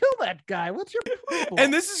want to kill that guy. What's your problem?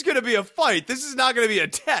 And this is going to be a fight. This is not going to be a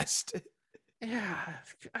test. Yeah,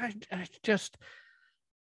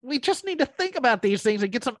 we just need to think about these things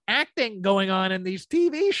and get some acting going on in these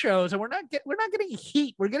TV shows. And we're not getting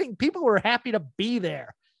heat. We're getting people who are happy to be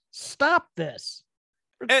there. Stop this.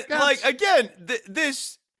 And like, again,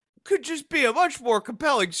 this could just be a much more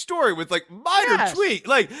compelling story with like minor tweak.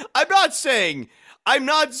 Like, I'm not saying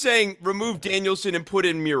remove Danielson and put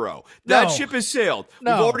in Miro. That ship has sailed.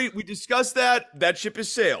 No. We discussed that. That ship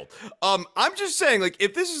has sailed. I'm just saying, like,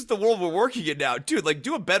 if this is the world we're working in now, dude, like,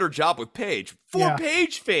 do a better job with Paige. For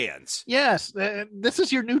Paige fans. Yes, this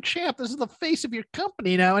is your new champ. This is the face of your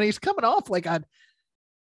company now, and he's coming off like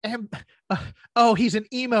he's an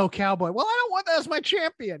emo cowboy. Well, I don't want that as my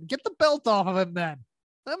champion. Get the belt off of him then.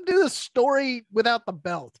 Let him do the story without the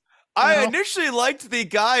belt. I initially liked the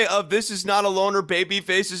guy of this is not a loner baby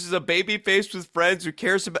face. This is a baby face with friends who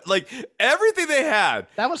cares about, like, everything they had.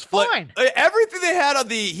 That was fine. Like, everything they had on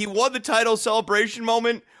he won the title celebration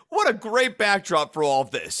moment. What a great backdrop for all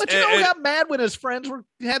of this. But who got mad when his friends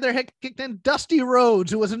had their head kicked in? Dusty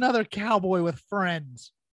Rhodes, who was another cowboy with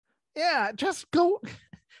friends. Yeah, just go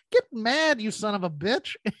get mad, you son of a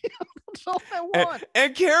bitch. That's all I want.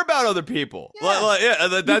 And care about other people. Yeah.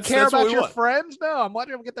 That's care that's about what we your want. friends? No, I'm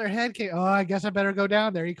watching them get their head kicked. Oh, I guess I better go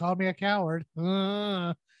down there. He called me a coward.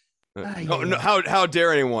 No, how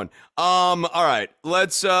dare anyone? All right,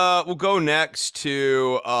 let's we'll go next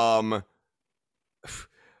to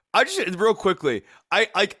I just real quickly.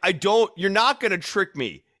 You're not gonna trick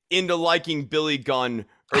me into liking Billy Gunn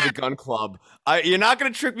or the Gun Club. You're not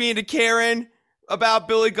gonna trick me into caring about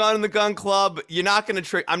Billy Gunn and the Gun Club. I'm not gonna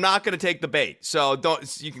take the bait. So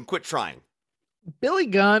you can quit trying. Billy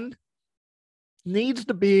Gunn needs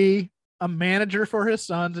to be a manager for his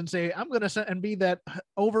sons and say, I'm going to be that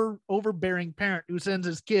overbearing parent who sends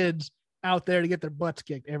his kids out there to get their butts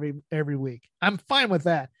kicked every week. I'm fine with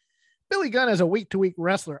that. Billy Gunn is a week-to-week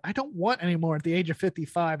wrestler. I don't want anymore at the age of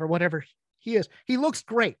 55 or whatever he is. He looks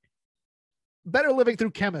great. Better living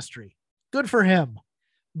through chemistry. Good for him.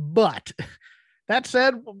 But that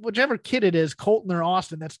said, whichever kid it is, Colton or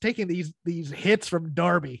Austin, that's taking these hits from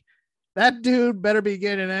Darby, that dude better be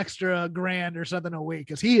getting an extra $1,000 or something a week,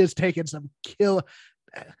 because he is taking some kill.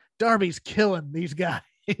 Darby's killing these guys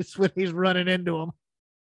when he's running into them.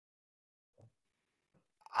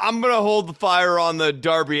 I'm gonna hold the fire on the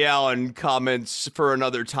Darby Allin comments for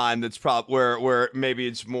another time. That's where maybe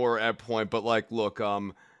it's more at point. But like, look,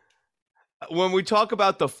 when we talk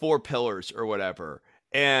about the 4 pillars or whatever,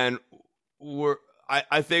 and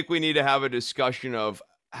I think we need to have a discussion of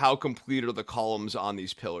how complete are the columns on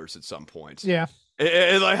these pillars at some point. Yeah.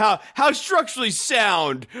 And like how structurally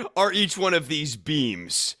sound are each one of these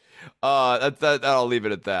beams? I'll leave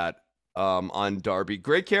it at that. On Darby,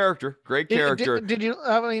 great character. Did you?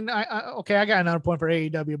 I mean, okay. I got another point for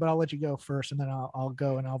AEW, but I'll let you go first, and then I'll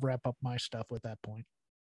go and I'll wrap up my stuff with that point.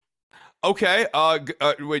 Okay.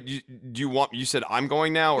 Wait. Do you want? You said I'm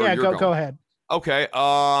going now, or yeah? You're going? Go ahead. Okay.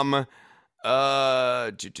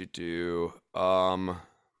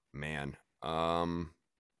 Man.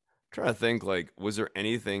 Trying to think, like, was there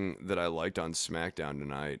anything that I liked on SmackDown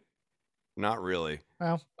tonight? Not really.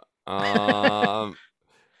 Well.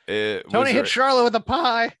 Tony hit Charlotte with a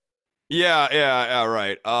pie. Yeah,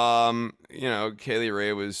 right. Kaylee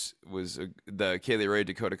Ray was the Kaylee Ray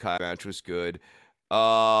Dakota Kai match was good.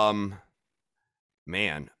 Man.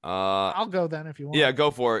 I'll go then if you want. Yeah,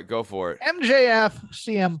 go for it. MJF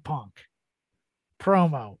CM Punk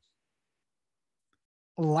promo.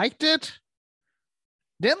 Liked it.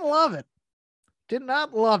 Didn't love it. Did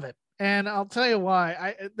not love it. And I'll tell you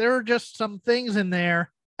why. There are just some things in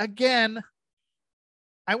there. Again,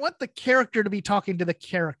 I want the character to be talking to the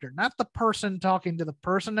character, not the person talking to the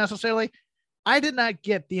person necessarily. I did not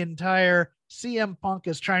get the entire CM Punk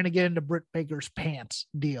is trying to get into Britt Baker's pants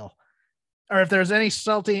deal, or if there's any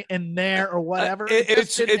salty in there or whatever.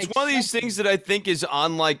 It's one of these things that I think is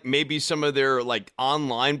on like maybe some of their like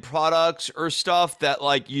online products or stuff that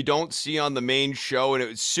like you don't see on the main show, and it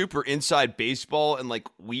was super inside baseball and like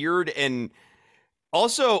weird, and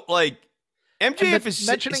also like MJF is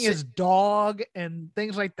mentioning his dog and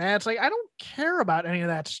things like that. It's like, I don't care about any of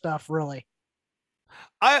that stuff, really.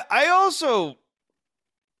 I also,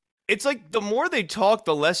 it's like the more they talk,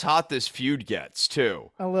 the less hot this feud gets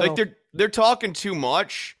too. A little. Like they're talking too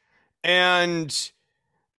much, and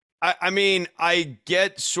I mean, I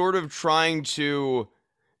get sort of trying to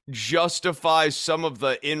justify some of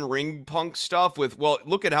the in-ring Punk stuff with, well,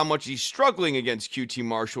 look at how much he's struggling against QT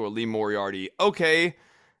Marshall or Lee Moriarty. Okay,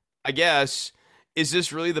 I guess. Is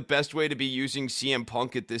this really the best way to be using CM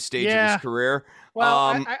Punk at this stage of his career? Well,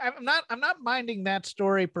 I'm not minding that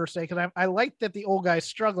story per se, because I like that the old guy's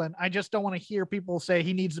struggling. I just don't want to hear people say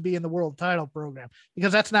he needs to be in the world title program,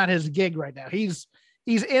 because that's not his gig right now. He's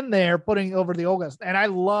in there putting over the old guys. And I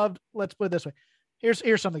loved, let's put it this way.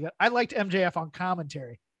 Here's something good. I liked MJF on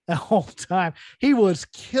commentary the whole time. He was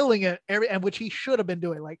killing it and which he should have been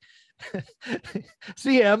doing. Like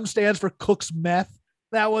CM stands for Cook's Meth.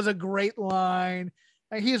 That was a great line.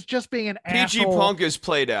 He's just being an asshole. PG Punk is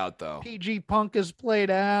played out, though. PG Punk is played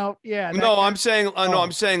out. Yeah. I'm saying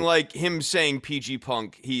like him saying PG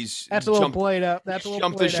Punk. That's a little played out. That's a little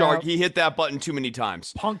jumped the shark. Out. He hit that button too many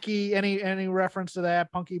times. Punky, any reference to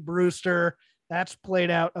that? Punky Brewster. That's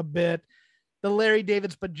played out a bit. The Larry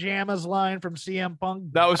David's pajamas line from CM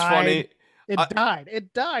Punk. That was funny. It died.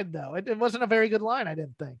 It died though. It wasn't a very good line, I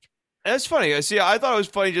didn't think. That's funny. See, I thought it was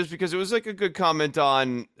funny just because it was like a good comment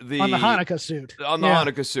on the Hanukkah suit.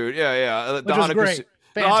 Hanukkah suit. Yeah. Which was great.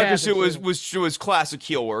 The Hanukkah suit was classic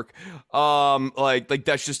heel work. Like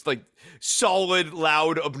that's just like solid,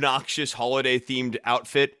 loud, obnoxious holiday themed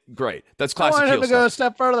outfit. Great. That's classic. I wanted him to stuff. Go a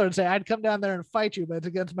step further and say, I'd come down there and fight you, but it's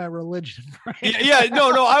against my religion. Right?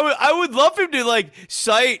 No. I would love him to like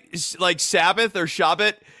cite like Sabbath or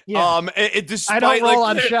Shabbat. Yeah. Despite, I don't roll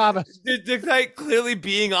on Shabbat. Despite clearly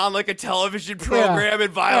being on like a television program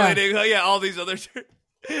and violating all these other.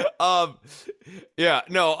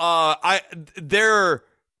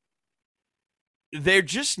 They're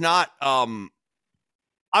just not. I'm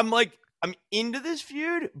into this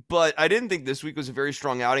feud, but I didn't think this week was a very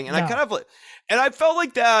strong outing, and I felt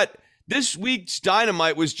like that. This week's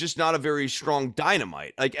Dynamite was just not a very strong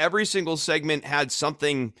Dynamite. Like every single segment had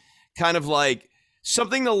something kind of like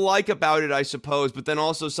something to like about it, I suppose, but then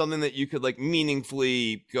also something that you could like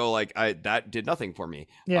meaningfully go like, that did nothing for me.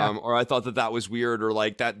 Yeah. Or I thought that was weird, or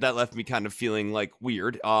like that left me kind of feeling like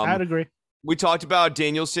weird. I'd agree. We talked about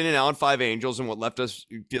Danielson and Allen Five Angels and what left us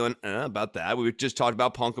feeling about that. We just talked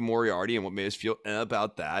about Punk and Moriarty and what made us feel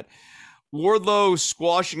about that. Wardlow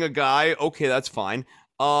squashing a guy. Okay, that's fine.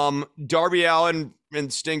 Darby Allin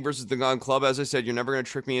and Sting versus the Gun Club. As I said, you're never going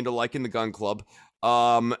to trick me into liking the Gun Club.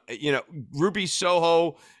 Ruby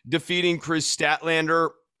Soho defeating Chris Statlander.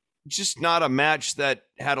 Just not a match that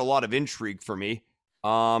had a lot of intrigue for me.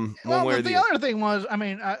 The other thing was,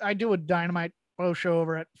 I do a Dynamite show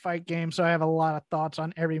over at Fight Game, so I have a lot of thoughts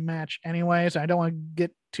on every match anyway, so I don't want to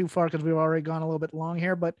get too far because we've already gone a little bit long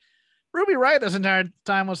here. But Ruby Riott this entire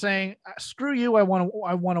time was saying, screw you, I want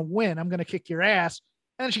to win, I'm going to kick your ass.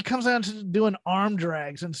 And then she comes out to doing arm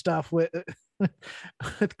drags and stuff with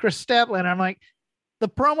Chris Statlander. I'm like, the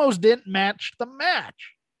promos didn't match the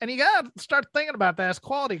match, and you got to start thinking about that as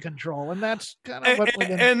quality control. And that's kind of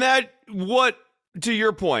to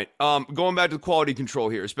your point, going back to the quality control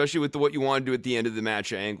here, especially with what you want to do at the end of the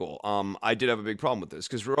match angle, I did have a big problem with this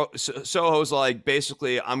because Soho's like,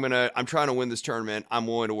 basically, I'm trying to win this tournament. I'm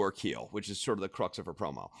willing to work heel, which is sort of the crux of her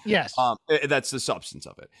promo. Yes. That's the substance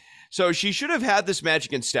of it. So she should have had this match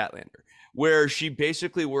against Statlander, where she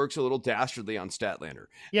basically works a little dastardly on Statlander.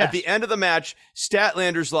 Yes. At the end of the match,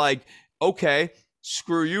 Statlander's like, okay,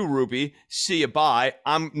 screw you, Ruby. See you, bye.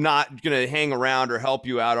 I'm not going to hang around or help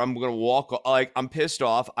you out. I'm going to walk. Like, I'm pissed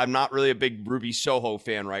off. I'm not really a big Ruby Soho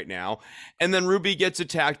fan right now. And then Ruby gets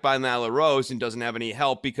attacked by Nyla Rose and doesn't have any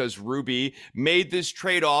help because Ruby made this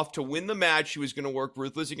trade-off to win the match. She was going to work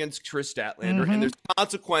ruthless against Chris Statlander, and there's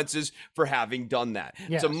consequences for having done that.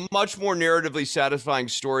 Yes. It's a much more narratively satisfying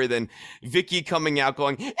story than Vicky coming out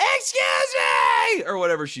going, excuse me, or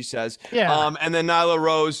whatever she says. Yeah. And then Nyla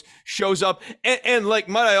Rose shows up. And like,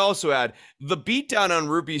 might I also add, the beatdown on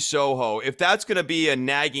Ruby Soho, if that's going to be a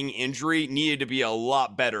nagging injury, needed to be a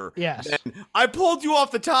lot better. Yes. I pulled you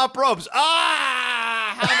off the top ropes.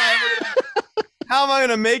 How am I going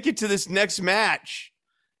to make it to this next match?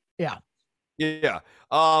 Yeah. Yeah.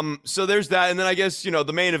 So there's that. And then I guess,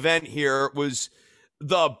 the main event here was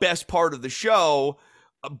the best part of the show,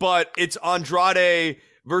 but it's Andrade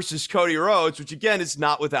versus Cody Rhodes, which again is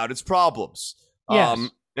not without its problems. Yes.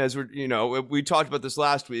 As we talked about this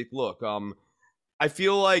last week. Look, I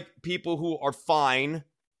feel like people who are fine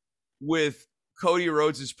with Cody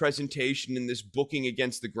Rhodes' presentation in this booking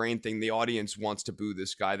against the grain thing, the audience wants to boo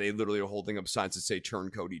this guy. They literally are holding up signs that say "Turn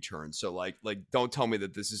Cody, turn." So like, don't tell me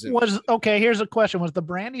that this isn't. Here's a question: was the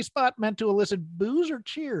brandy spot meant to elicit boos or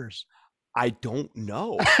cheers? I don't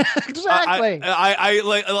know. Exactly. I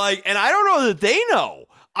like, and I don't know that they know.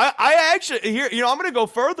 I actually here, I'm going to go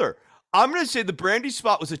further. I'm going to say the brandy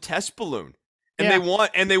spot was a test balloon.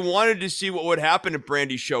 And they wanted to see what would happen if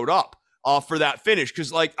Brandy showed up for that finish.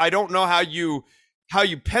 Because like I don't know how you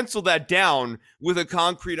pencil that down with a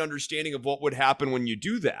concrete understanding of what would happen when you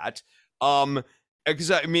do that.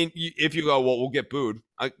 Because I mean, if you go, well, we'll get booed.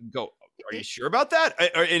 I go, are you sure about that?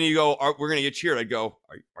 And you go, we're going to get cheered. I'd go,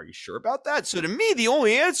 are you sure about that? So to me, the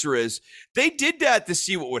only answer is they did that to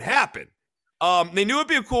see what would happen. They knew it'd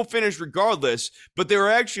be a cool finish regardless, but they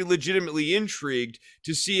were actually legitimately intrigued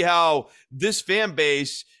to see how this fan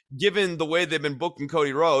base, given the way they've been booking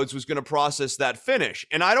Cody Rhodes, was going to process that finish.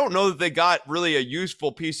 And I don't know that they got really a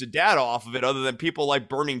useful piece of data off of it other than people like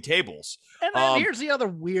burning tables. And then here's the other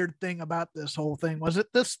weird thing about this whole thing was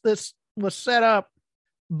that this was set up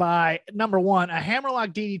by, number one, a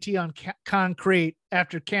hammerlock DDT on concrete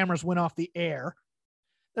after cameras went off the air.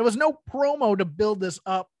 There was no promo to build this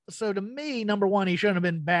up. So to me, number one, he shouldn't have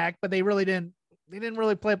been back, but they didn't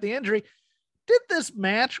really play up the injury. Did this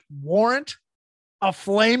match warrant a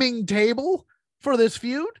flaming table for this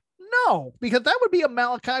feud? No, because that would be a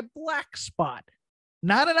Malachi Black spot,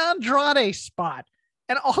 not an Andrade spot.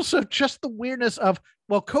 And also just the weirdness of,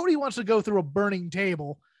 well, Cody wants to go through a burning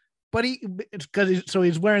table, but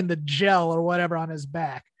he's wearing the gel or whatever on his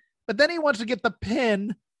back. But then he wants to get the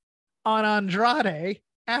pin on Andrade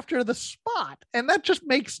after the spot. And that just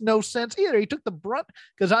makes no sense either. He took the brunt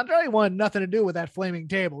because Andrade wanted nothing to do with that flaming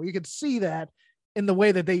table. You could see that in the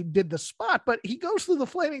way that they did the spot, but he goes through the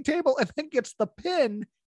flaming table and then gets the pin.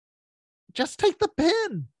 Just take the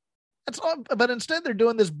pin. That's all. But instead they're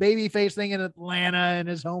doing this babyface thing in Atlanta in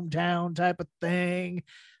his hometown type of thing.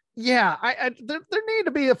 Yeah, there need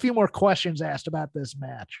to be a few more questions asked about this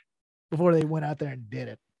match before they went out there and did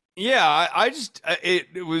it. Yeah,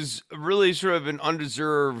 it was really sort of an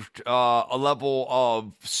undeserved a level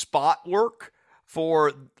of spot work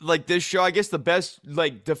for like this show. I guess the best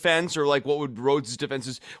like defense or like what would Rhodes' defense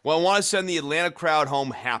is, well, I want to send the Atlanta crowd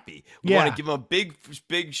home happy. We want to give them a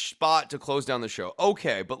big spot to close down the show.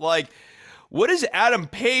 Okay, but like, what does Adam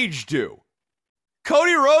Page do?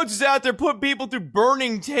 Cody Rhodes is out there putting people through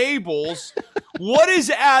burning tables. What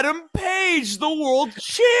is Adam Page, the world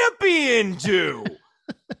champion, do?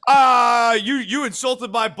 You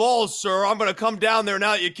insulted my balls, sir. I'm gonna come down there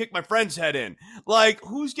now that you kicked my friend's head in. Like,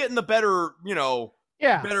 who's getting the better,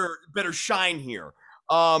 better shine here?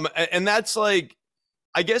 And that's like,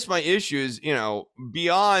 I guess my issue is,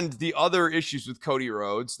 beyond the other issues with Cody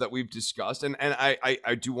Rhodes that we've discussed, and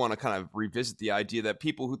I do want to kind of revisit the idea that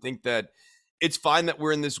people who think that it's fine that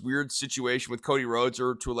we're in this weird situation with Cody Rhodes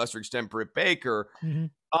or to a lesser extent Britt Baker.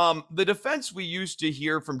 Mm-hmm. The defense we used to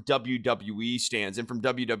hear from WWE stands and from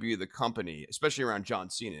WWE, the company, especially around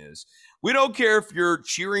John Cena, is we don't care if you're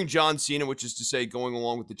cheering John Cena, which is to say going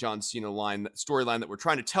along with the John Cena storyline that we're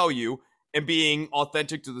trying to tell you and being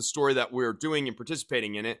authentic to the story that we're doing and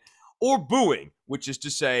participating in it, or booing, which is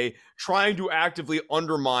to say trying to actively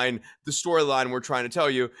undermine the storyline we're trying to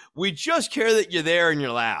tell you. We just care that you're there and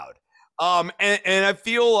you're loud. And I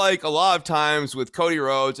feel like a lot of times with Cody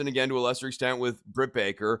Rhodes, and again, to a lesser extent with Britt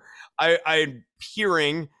Baker, I'm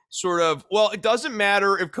hearing sort of, well, it doesn't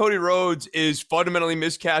matter if Cody Rhodes is fundamentally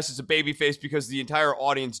miscast as a babyface because the entire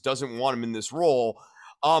audience doesn't want him in this role.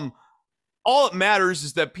 All it matters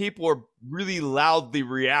is that people are really loudly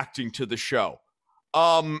reacting to the show.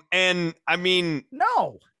 And I mean,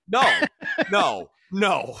 no.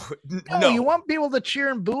 No, you want people to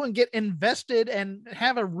cheer and boo and get invested and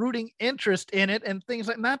have a rooting interest in it and things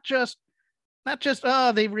like not just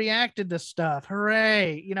they reacted to stuff.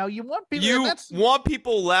 Hooray. You want people want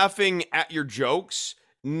people laughing at your jokes,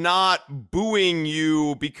 not booing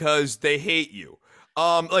you because they hate you.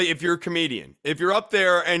 Like if you're a comedian, if you're up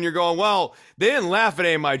there and you're going, well, they didn't laugh at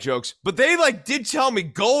any of my jokes, but they did tell me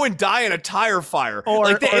go and die in a tire fire.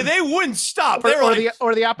 They wouldn't stop.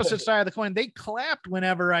 Or the opposite side of the coin. They clapped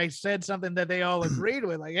whenever I said something that they all agreed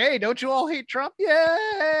with. Like, hey, don't you all hate Trump? Yay!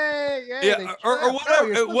 Yeah, or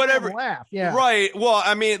whatever. Laugh. Yeah. Right. Well,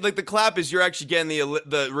 I mean, like the clap is you're actually getting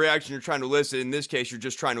the reaction you're trying to elicit. In this case, you're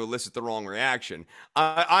just trying to elicit the wrong reaction.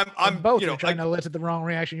 I'm both trying to elicit the wrong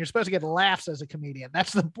reaction. You're supposed to get laughs as a comedian.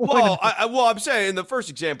 That's the point. Well, I'm saying in the first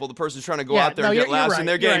example, the person's trying to go out there and get laughs, and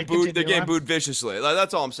they're getting booed. They're getting booed viciously. Like,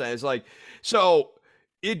 that's all I'm saying. It's like, so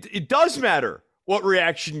it does matter what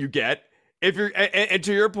reaction you get. If you're, and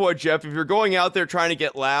to your point, Jeff, if you're going out there trying to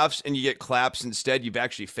get laughs and you get claps instead, you've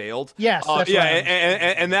actually failed. Yes, that's yeah, right.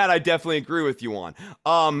 And that I definitely agree with you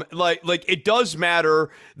on. Like it does matter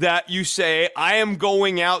that you say I am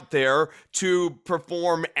going out there to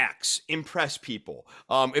perform X, impress people.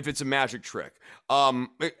 If it's a magic trick,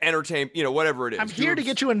 entertain, whatever it is. I'm here to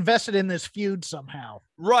get you invested in this feud somehow.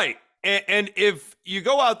 Right, and if you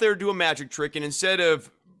go out there and do a magic trick, and instead of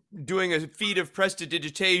doing a feat of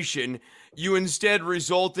prestidigitation, you instead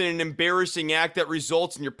result in an embarrassing act that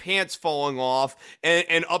results in your pants falling off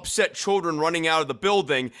and upset children running out of the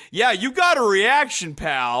building. Yeah, you got a reaction,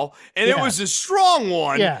 pal, and it was a strong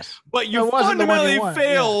one. Yes, but you fundamentally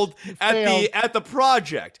failed at the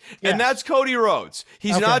project, and that's Cody Rhodes.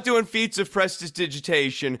 He's not doing feats of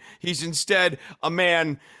prestidigitation. He's instead a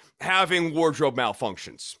man having wardrobe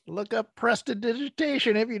malfunctions. Look up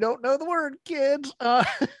prestidigitation if you don't know the word, kids.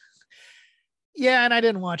 Yeah, and I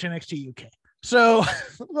didn't watch NXT UK. So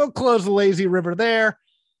we'll close the lazy river there.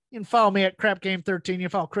 You can follow me at Crap Game 13. You can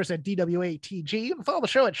follow Chris at DWATG. You can follow the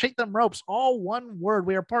show at Shake Them Ropes, all one word.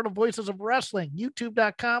 We are part of Voices of Wrestling,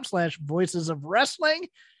 youtube.com/Voices of Wrestling.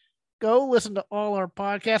 Go listen to all our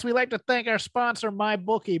podcasts. We like to thank our sponsor,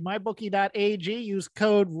 MyBookie, mybookie.ag. Use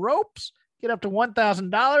code ROPES. Get up to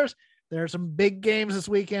 $1,000. There are some big games this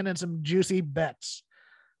weekend and some juicy bets.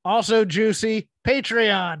 Also juicy,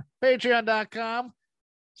 Patreon,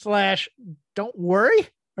 patreon.com/don't worry,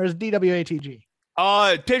 or is DWATG?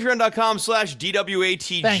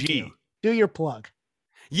 Patreon.com/DWATG. Thank you. Do your plug.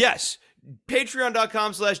 Yes.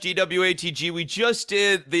 Patreon.com/DWATG. We just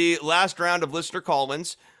did the last round of listener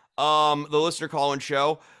call-ins, the listener call-in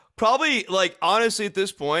show. Probably, honestly, at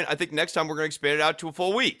this point, I think next time we're going to expand it out to a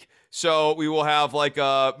full week. So we will have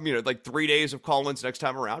 3 days of call-ins next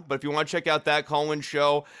time around. But if you want to check out that call-in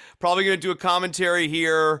show, probably going to do a commentary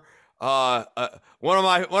here. One of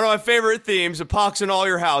my favorite themes, epox in all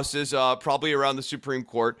your houses, probably around the Supreme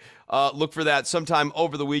Court. Look for that sometime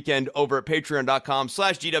over the weekend over at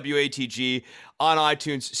patreon.com/DWATG on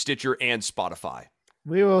iTunes, Stitcher, and Spotify.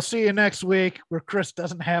 We will see you next week where Chris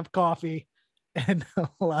doesn't have coffee and a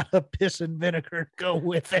lot of piss and vinegar go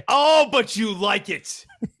with it. Oh, but you like it.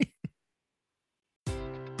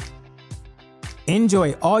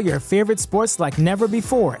 Enjoy all your favorite sports like never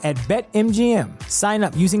before at BetMGM. Sign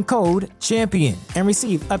up using code CHAMPION and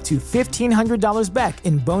receive up to $1,500 back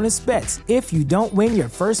in bonus bets if you don't win your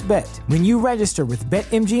first bet. When you register with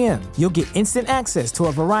BetMGM, you'll get instant access to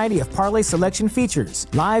a variety of parlay selection features,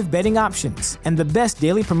 live betting options, and the best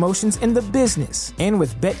daily promotions in the business. And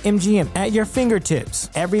with BetMGM at your fingertips,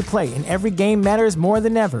 every play and every game matters more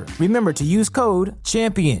than ever. Remember to use code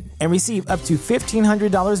CHAMPION and receive up to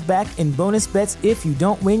 $1,500 back in bonus bets if you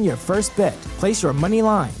don't win your first bet. Place your money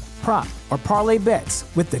line, prop, or parlay bets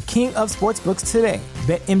with the king of sportsbooks today.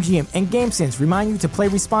 BetMGM and GameSense remind you to play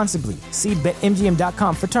responsibly. See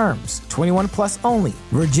BetMGM.com for terms. 21 plus only.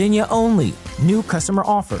 Virginia only. New customer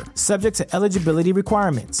offer. Subject to eligibility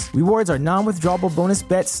requirements. Rewards are non-withdrawable bonus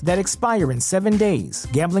bets that expire in 7 days.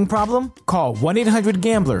 Gambling problem? Call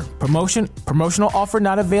 1-800-GAMBLER. Promotional offer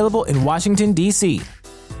not available in Washington, D.C.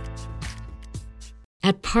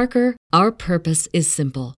 At Parker, our purpose is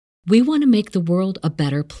simple. We want to make the world a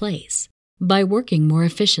better place by working more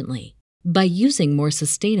efficiently, by using more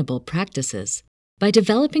sustainable practices, by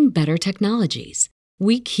developing better technologies.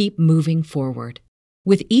 We keep moving forward.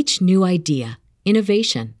 With each new idea,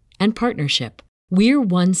 innovation, and partnership, we're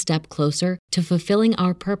one step closer to fulfilling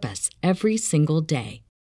our purpose every single day.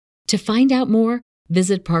 To find out more,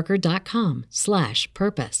 visit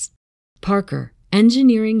parker.com/purpose. Parker,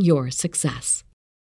 engineering your success.